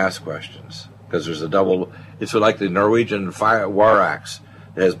 I don't ask questions because there's a double. It's like the Norwegian war axe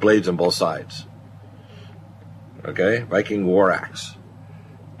that has blades on both sides. Okay? Viking war axe.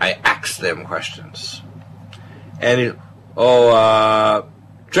 I ask them questions. And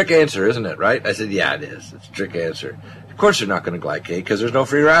trick answer, isn't it, right? I said, yeah, it is. It's a trick answer. Of course they're not going to glycate because there's no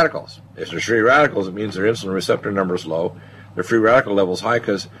free radicals. If there's free radicals, it means their insulin receptor number is low, their free radical level is high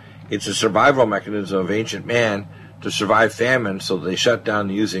because it's a survival mechanism of ancient man to survive famine, so they shut down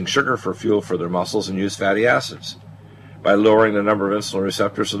using sugar for fuel for their muscles and use fatty acids by lowering the number of insulin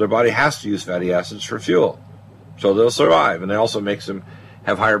receptors, so their body has to use fatty acids for fuel. So they'll survive, and it also makes them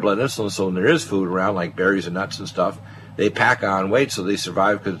have higher blood insulin, so when there is food around, like berries and nuts and stuff, they pack on weight so they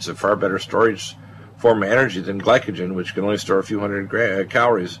survive because it's a far better storage form of energy than glycogen, which can only store a few hundred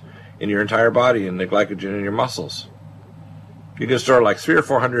calories in your entire body and the glycogen in your muscles. You can store like 300 or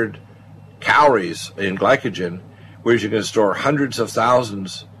 400 calories in glycogen, whereas you can store hundreds of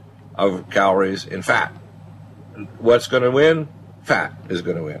thousands of calories in fat. What's going to win? Fat is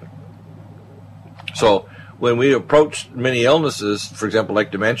going to win. So when we approach many illnesses, for example,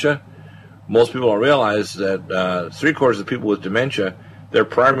 like dementia, most people don't realize that 3/4 of people with dementia, their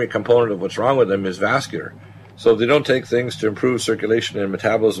primary component of what's wrong with them is vascular. So if they don't take things to improve circulation and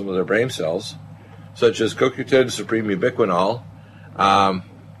metabolism of their brain cells, such as CoQ10, Supreme Ubiquinol,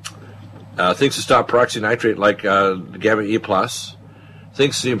 things to stop peroxynitrate like gamma E+,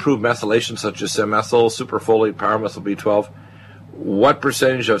 things to improve methylation such as methyl, superfolate, pyromethyl B12. What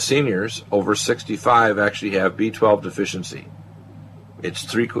percentage of seniors over 65 actually have B12 deficiency? It's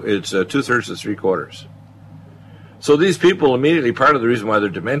 2/3 to 3/4. So these people immediately, part of the reason why they're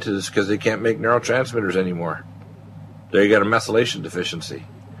demented is because they can't make neurotransmitters anymore. They got a methylation deficiency.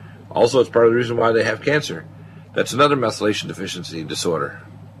 Also, it's part of the reason why they have cancer. That's another methylation deficiency disorder.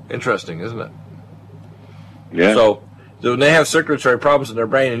 Interesting, isn't it? Yeah. So when they have circulatory problems in their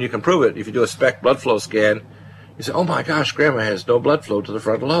brain, and you can prove it if you do a SPECT blood flow scan, you say, oh my gosh, Grandma has no blood flow to the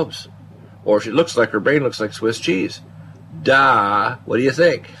frontal lobes. Or she looks like her brain looks like Swiss cheese. Duh, what do you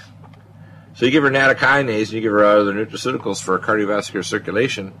think? So you give her nattokinase and you give her other nutraceuticals for cardiovascular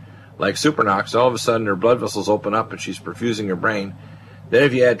circulation, like Supernox, all of a sudden her blood vessels open up and she's perfusing her brain. Then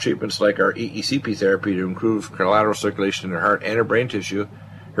if you add treatments like our EECP therapy to improve collateral circulation in her heart and her brain tissue,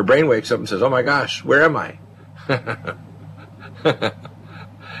 her brain wakes up and says, oh my gosh, where am I?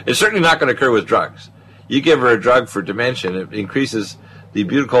 It's certainly not going to occur with drugs. You give her a drug for dementia, it increases the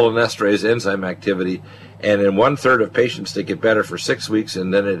butyrylcholinesterase enzyme activity, and in 1/3 of patients they get better for 6 weeks,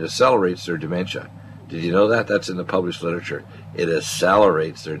 and then it accelerates their dementia. Did you know that? That's in the published literature. It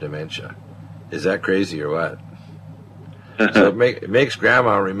accelerates their dementia. Is that crazy or what? So it makes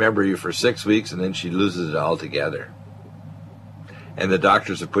Grandma remember you for 6 weeks, and then she loses it altogether. And the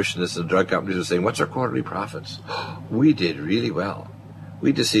doctors are pushing this, and the drug companies are saying, what's our quarterly profits? We did really well.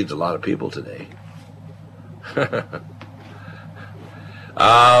 We deceived a lot of people today.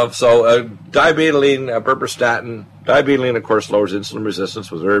 Dibetaline, berberstatin. Dibetaline, of course, lowers insulin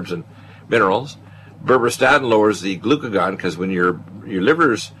resistance with herbs and minerals. Berberstatin lowers the glucagon because when your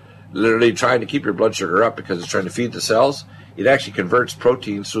liver's literally trying to keep your blood sugar up because it's trying to feed the cells, it actually converts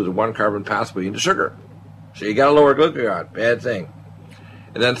proteins through the 1-carbon pathway into sugar. So you got to lower glucagon. Bad thing.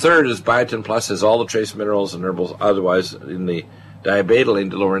 And then third is Biotin Plus has all the trace minerals and herbals otherwise in the dibetaline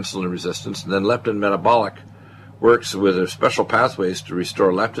to lower insulin resistance. And then leptin metabolic works with special pathways to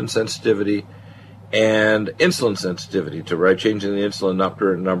restore leptin sensitivity and insulin sensitivity by changing the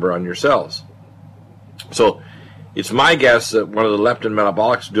insulin number on your cells. So it's my guess that one of the leptin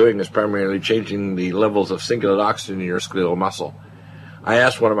metabolics doing is primarily changing the levels of cingulate oxygen in your skeletal muscle. I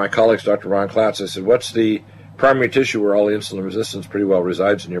asked one of my colleagues, Dr. Ron Klatz, I said, what's the primary tissue where all the insulin resistance pretty well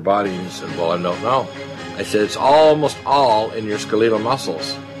resides in your body? And he said, well, I don't know. I said, it's almost all in your skeletal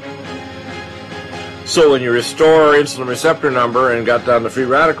muscles. So when you restore insulin receptor number and got down to free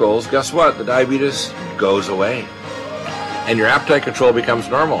radicals, guess what? The diabetes goes away. And your appetite control becomes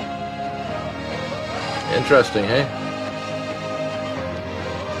normal. Interesting, hey?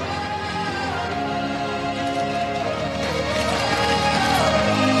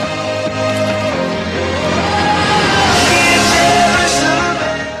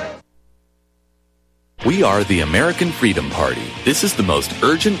 We are the American Freedom Party. This is the most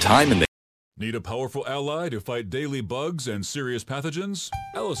urgent time in the Need a powerful ally to fight daily bugs and serious pathogens?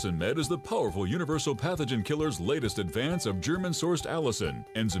 AllicinMed is the powerful universal pathogen killer's latest advance of German-sourced allicin,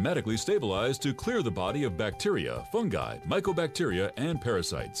 enzymatically stabilized to clear the body of bacteria, fungi, mycobacteria, and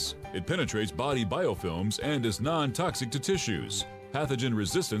parasites. It penetrates body biofilms and is non-toxic to tissues. Pathogen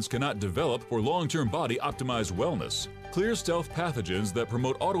resistance cannot develop for long-term body-optimized wellness. Clear stealth pathogens that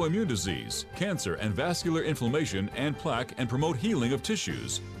promote autoimmune disease, cancer and vascular inflammation and plaque and promote healing of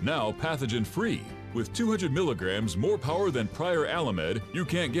tissues. Now pathogen-free. With 200 milligrams more power than prior Alamed, you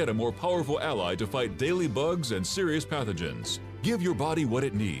can't get a more powerful ally to fight daily bugs and serious pathogens. Give your body what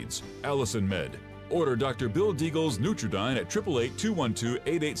it needs. AllicinMed. Order Dr. Bill Deagle's Nutridyne at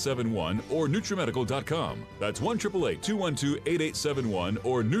 888-212-8871 or NutriMedical.com. That's 1-888-212-8871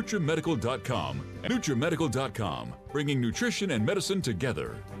 or NutriMedical.com. NutriMedical.com, bringing nutrition and medicine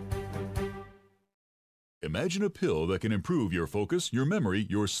together. Imagine a pill that can improve your focus, your memory,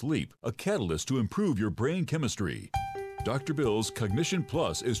 your sleep, a catalyst to improve your brain chemistry. Dr. Bill's Cognition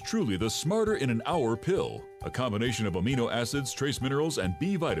Plus is truly the smarter in an hour pill. A combination of amino acids, trace minerals, and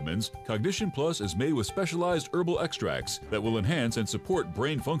B vitamins, Cognition Plus is made with specialized herbal extracts that will enhance and support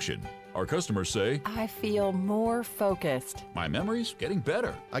brain function. Our customers say, I feel more focused. My memory's getting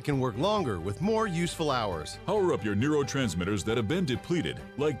better. I can work longer with more useful hours. Power up your neurotransmitters that have been depleted,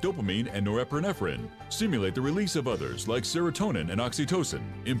 like dopamine and norepinephrine. Stimulate the release of others, like serotonin and oxytocin.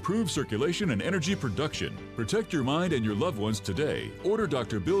 Improve circulation and energy production. Protect your mind and your loved ones today. Order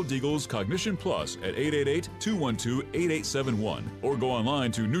Dr. Bill Deagle's Cognition Plus at 888-212-8871 or go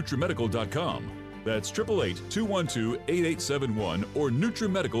online to NutriMedical.com. That's 888-212-8871 or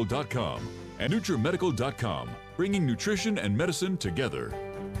NutriMedical.com. And NutriMedical.com, bringing nutrition and medicine together.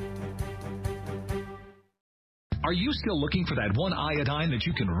 Are you still looking for that one iodine that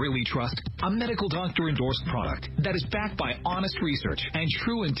you can really trust? A medical doctor endorsed product that is backed by honest research and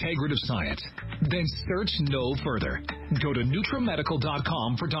true integrative science? Then search no further. Go to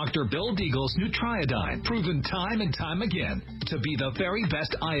NutriMedical.com for Dr. Bill Deagle's NutriIodine, proven time and time again to be the very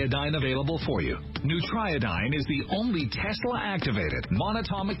best iodine available for you. NutriIodine is the only Tesla-activated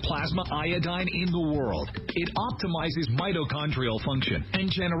monatomic plasma iodine in the world. It optimizes mitochondrial function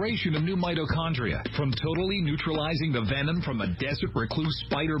and generation of new mitochondria from totally neutralizing the venom from a desert recluse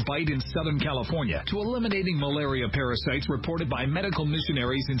spider bite in Southern California to eliminating malaria parasites reported by medical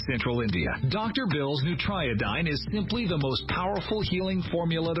missionaries in Central India. Dr. Bill's NutriIodine is simply the most powerful healing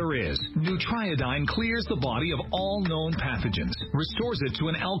formula there is. NutriIodine clears the body of all known pathogens, restores it to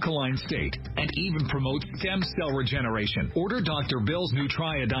an alkaline state, and even promotes stem cell regeneration. Order Dr. Bill's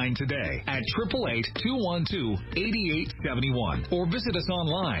NutriIodine today at 888-212-8871 or visit us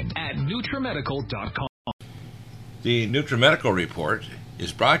online at NutriMedical.com. The NutriMedical Report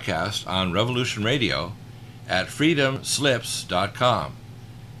is broadcast on Revolution Radio at freedomslips.com.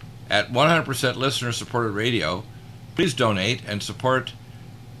 At 100% listener-supported radio, please donate and support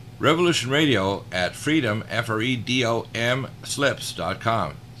Revolution Radio at freedom, FREDOM,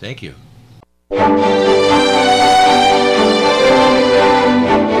 slips.com. Thank you.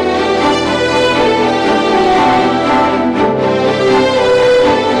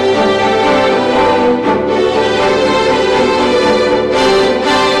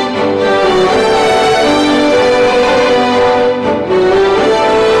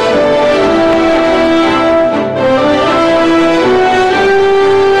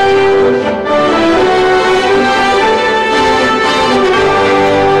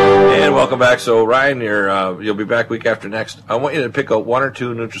 Welcome back. So, Ryan, you'll be back week after next. I want you to pick out one or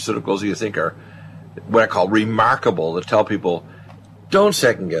two nutraceuticals you think are what I call remarkable to tell people, don't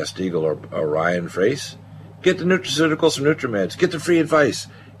second-guess Deagle or Ryan Frace. Get the nutraceuticals from NutriMeds. Get the free advice.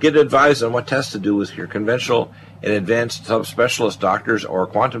 Get advice on what tests to do with your conventional and advanced subspecialist doctors or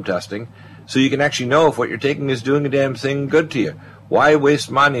quantum testing so you can actually know if what you're taking is doing a damn thing good to you. Why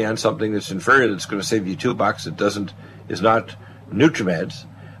waste money on something that's inferior that's going to save you $2 that is not NutriMeds,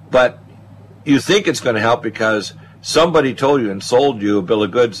 but you think it's going to help because somebody told you and sold you a bill of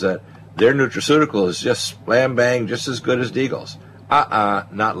goods that their nutraceutical is just slam bang, just as good as Deagle's.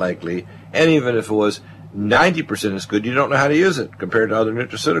 Not likely. And even if it was 90% as good, you don't know how to use it compared to other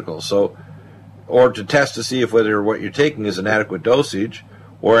nutraceuticals. So, or to test to see if whether what you're taking is an adequate dosage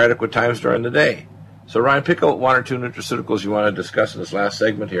or adequate times during the day. So, Ryan, pick out one or two nutraceuticals you want to discuss in this last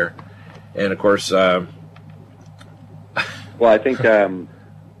segment here. And, of course... well, I think...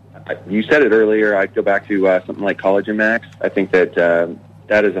 you said it earlier. I'd go back to something like Collagen Max. I think that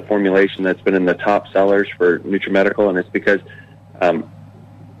that is a formulation that's been in the top sellers for NutriMedical, and it's because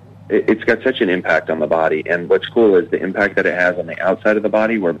it's got such an impact on the body. And what's cool is the impact that it has on the outside of the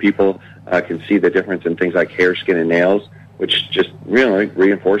body, where people can see the difference in things like hair, skin, and nails. which just really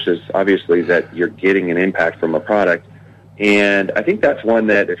reinforces, obviously, that you're getting an impact from a product. And I think that's one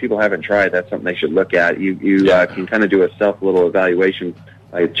that if people haven't tried, that's something they should look at. You can kind of do a little evaluation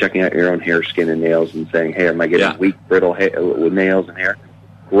by checking out your own hair, skin, and nails and saying, hey, am I getting weak, brittle with nails and hair?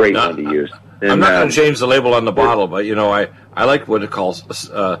 Great one to use. And, I'm not going to change the label on the bottle, but, I like what it calls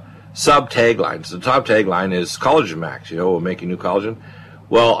sub-taglines. The top tagline is Collagen Max, we're making new collagen.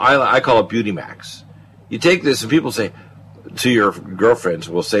 Well, I call it Beauty Max. You take this and people say, to your girlfriends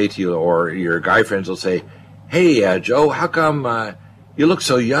will say to you, or your guy friends will say, hey, Joe, how come you look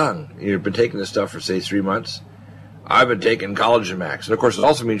so young? You've been taking this stuff for, say, 3 months. I've been taking Collagen Max. And, of course, it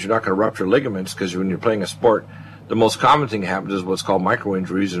also means you're not going to rupture ligaments because when you're playing a sport, the most common thing that happens is what's called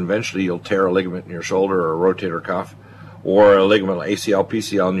micro-injuries, and eventually you'll tear a ligament in your shoulder or a rotator cuff or a ligament ACL,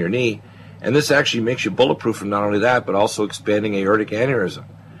 PCL in your knee. And this actually makes you bulletproof from not only that, but also expanding aortic aneurysm.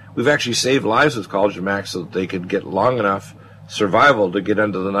 We've actually saved lives with Collagen Max so that they could get long enough survival to get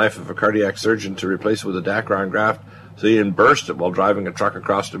under the knife of a cardiac surgeon to replace it with a Dacron graft so you didn't burst it while driving a truck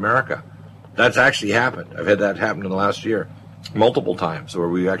across America. That's actually happened. I've had that happen in the last year multiple times where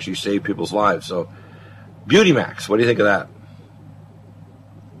we actually saved people's lives. So Beauty Max, what do you think of that?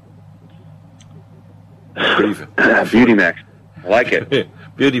 Beauty Max. I like it.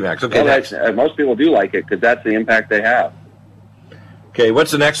 Beauty Max. Okay, well, most people do like it because that's the impact they have. Okay,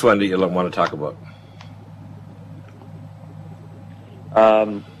 what's the next one that you want to talk about?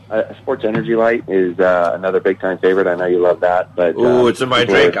 Sports Energy Light is another big-time favorite. I know you love that. But it's in my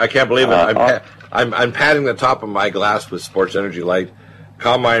drink. I can't believe it. I'm patting the top of my glass with Sports Energy Light,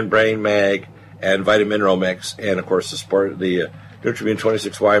 Combine Brain Mag, and Vitamin Mineral Mix, and, of course, the NutriMedical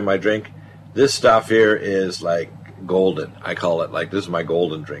 26Y in my drink. This stuff here is like golden. I call it this is my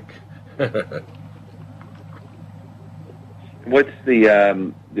golden drink. What's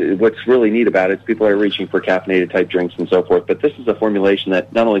really neat about it is people are reaching for caffeinated type drinks and so forth, but this is a formulation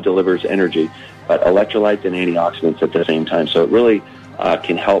that not only delivers energy, but electrolytes and antioxidants at the same time. So it really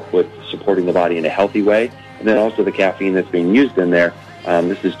can help with supporting the body in a healthy way. And then also the caffeine that's being used in there.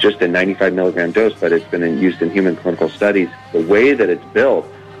 This is just a 95 milligram dose, but it's been used in human clinical studies. The way that it's built,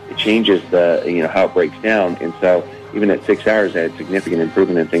 it changes how it breaks down. And so even at 6 hours, it had significant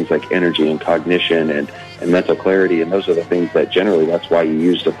improvement in things like energy and cognition and mental clarity. And those are the things that generally, that's why you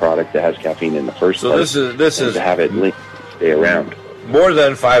use the product that has caffeine in the first place. So this is to have it stay around. More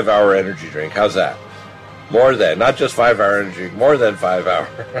than 5 hour energy drink. How's that? More than, not just 5 hour energy, more than 5 hour.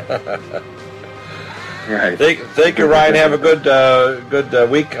 Right. Thank you, Ryan. Have a good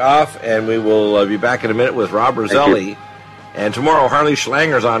week off, and we will be back in a minute with Rob Roselli. And tomorrow, Harley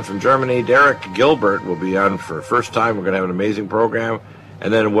Schlanger's on from Germany. Derek Gilbert will be on for the first time. We're going to have an amazing program.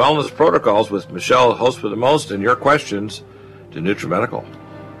 And then Wellness Protocols with Michelle, host with the most, and your questions to NutriMedical.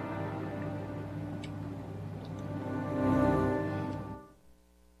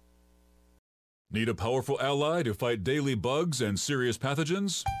 Need a powerful ally to fight daily bugs and serious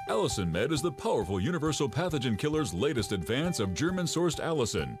pathogens? AllicinMed is the powerful universal pathogen killer's latest advance of German-sourced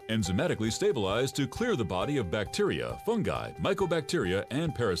allicin, enzymatically stabilized to clear the body of bacteria, fungi, mycobacteria,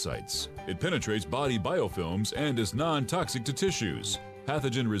 and parasites. It penetrates body biofilms and is non-toxic to tissues.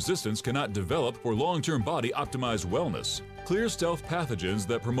 Pathogen resistance cannot develop for long-term body-optimized wellness. Clear stealth pathogens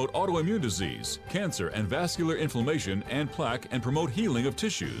that promote autoimmune disease, cancer and vascular inflammation and plaque, and promote healing of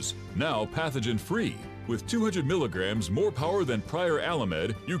tissues. Now pathogen-free. With 200 milligrams more power than prior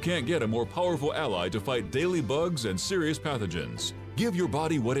Alamed, you can't get a more powerful ally to fight daily bugs and serious pathogens. Give your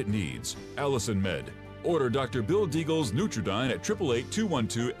body what it needs. AllicinMed. Order Dr. Bill Deagle's Nutridyne at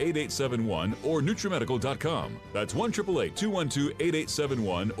 888-212-8871 or NutriMedical.com. That's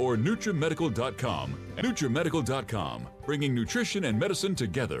 1-888-212-8871 or NutriMedical.com. NutriMedical.com, bringing nutrition and medicine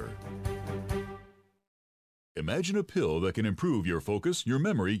together. Imagine a pill that can improve your focus, your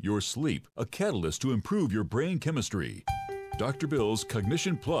memory, your sleep, a catalyst to improve your brain chemistry. Dr. Bill's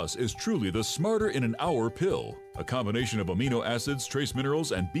Cognition Plus is truly the smarter in an hour pill. A combination of amino acids, trace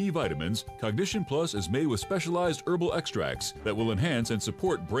minerals, and B vitamins, Cognition Plus is made with specialized herbal extracts that will enhance and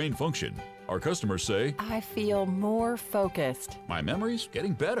support brain function. Our customers say, I feel more focused. My memory's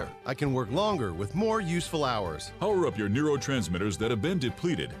getting better. I can work longer with more useful hours. Power up your neurotransmitters that have been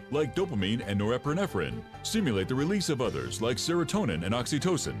depleted, like dopamine and norepinephrine. Stimulate the release of others, like serotonin and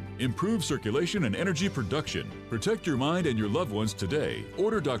oxytocin. Improve circulation and energy production. Protect your mind and your loved ones today.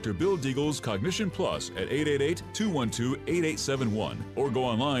 Order Dr. Bill Deagle's Cognition Plus at 888-212-8871 or go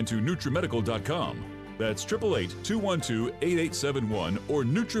online to NutriMedical.com. That's 888-212-8871 or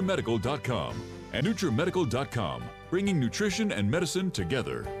NutriMedical.com. And NutriMedical.com, bringing nutrition and medicine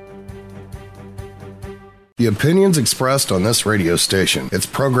together. The opinions expressed on this radio station, its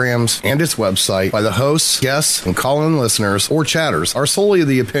programs, and its website by the hosts, guests, and call-in listeners or chatters are solely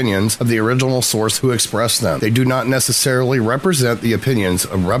the opinions of the original source who expressed them. They do not necessarily represent the opinions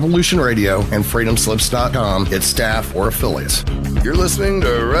of Revolution Radio and FreedomSlips.com, its staff, or affiliates. You're listening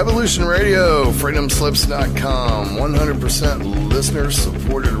to Revolution Radio, FreedomSlips.com, 100%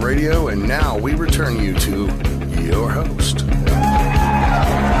 listener-supported radio, and now we return you to your host.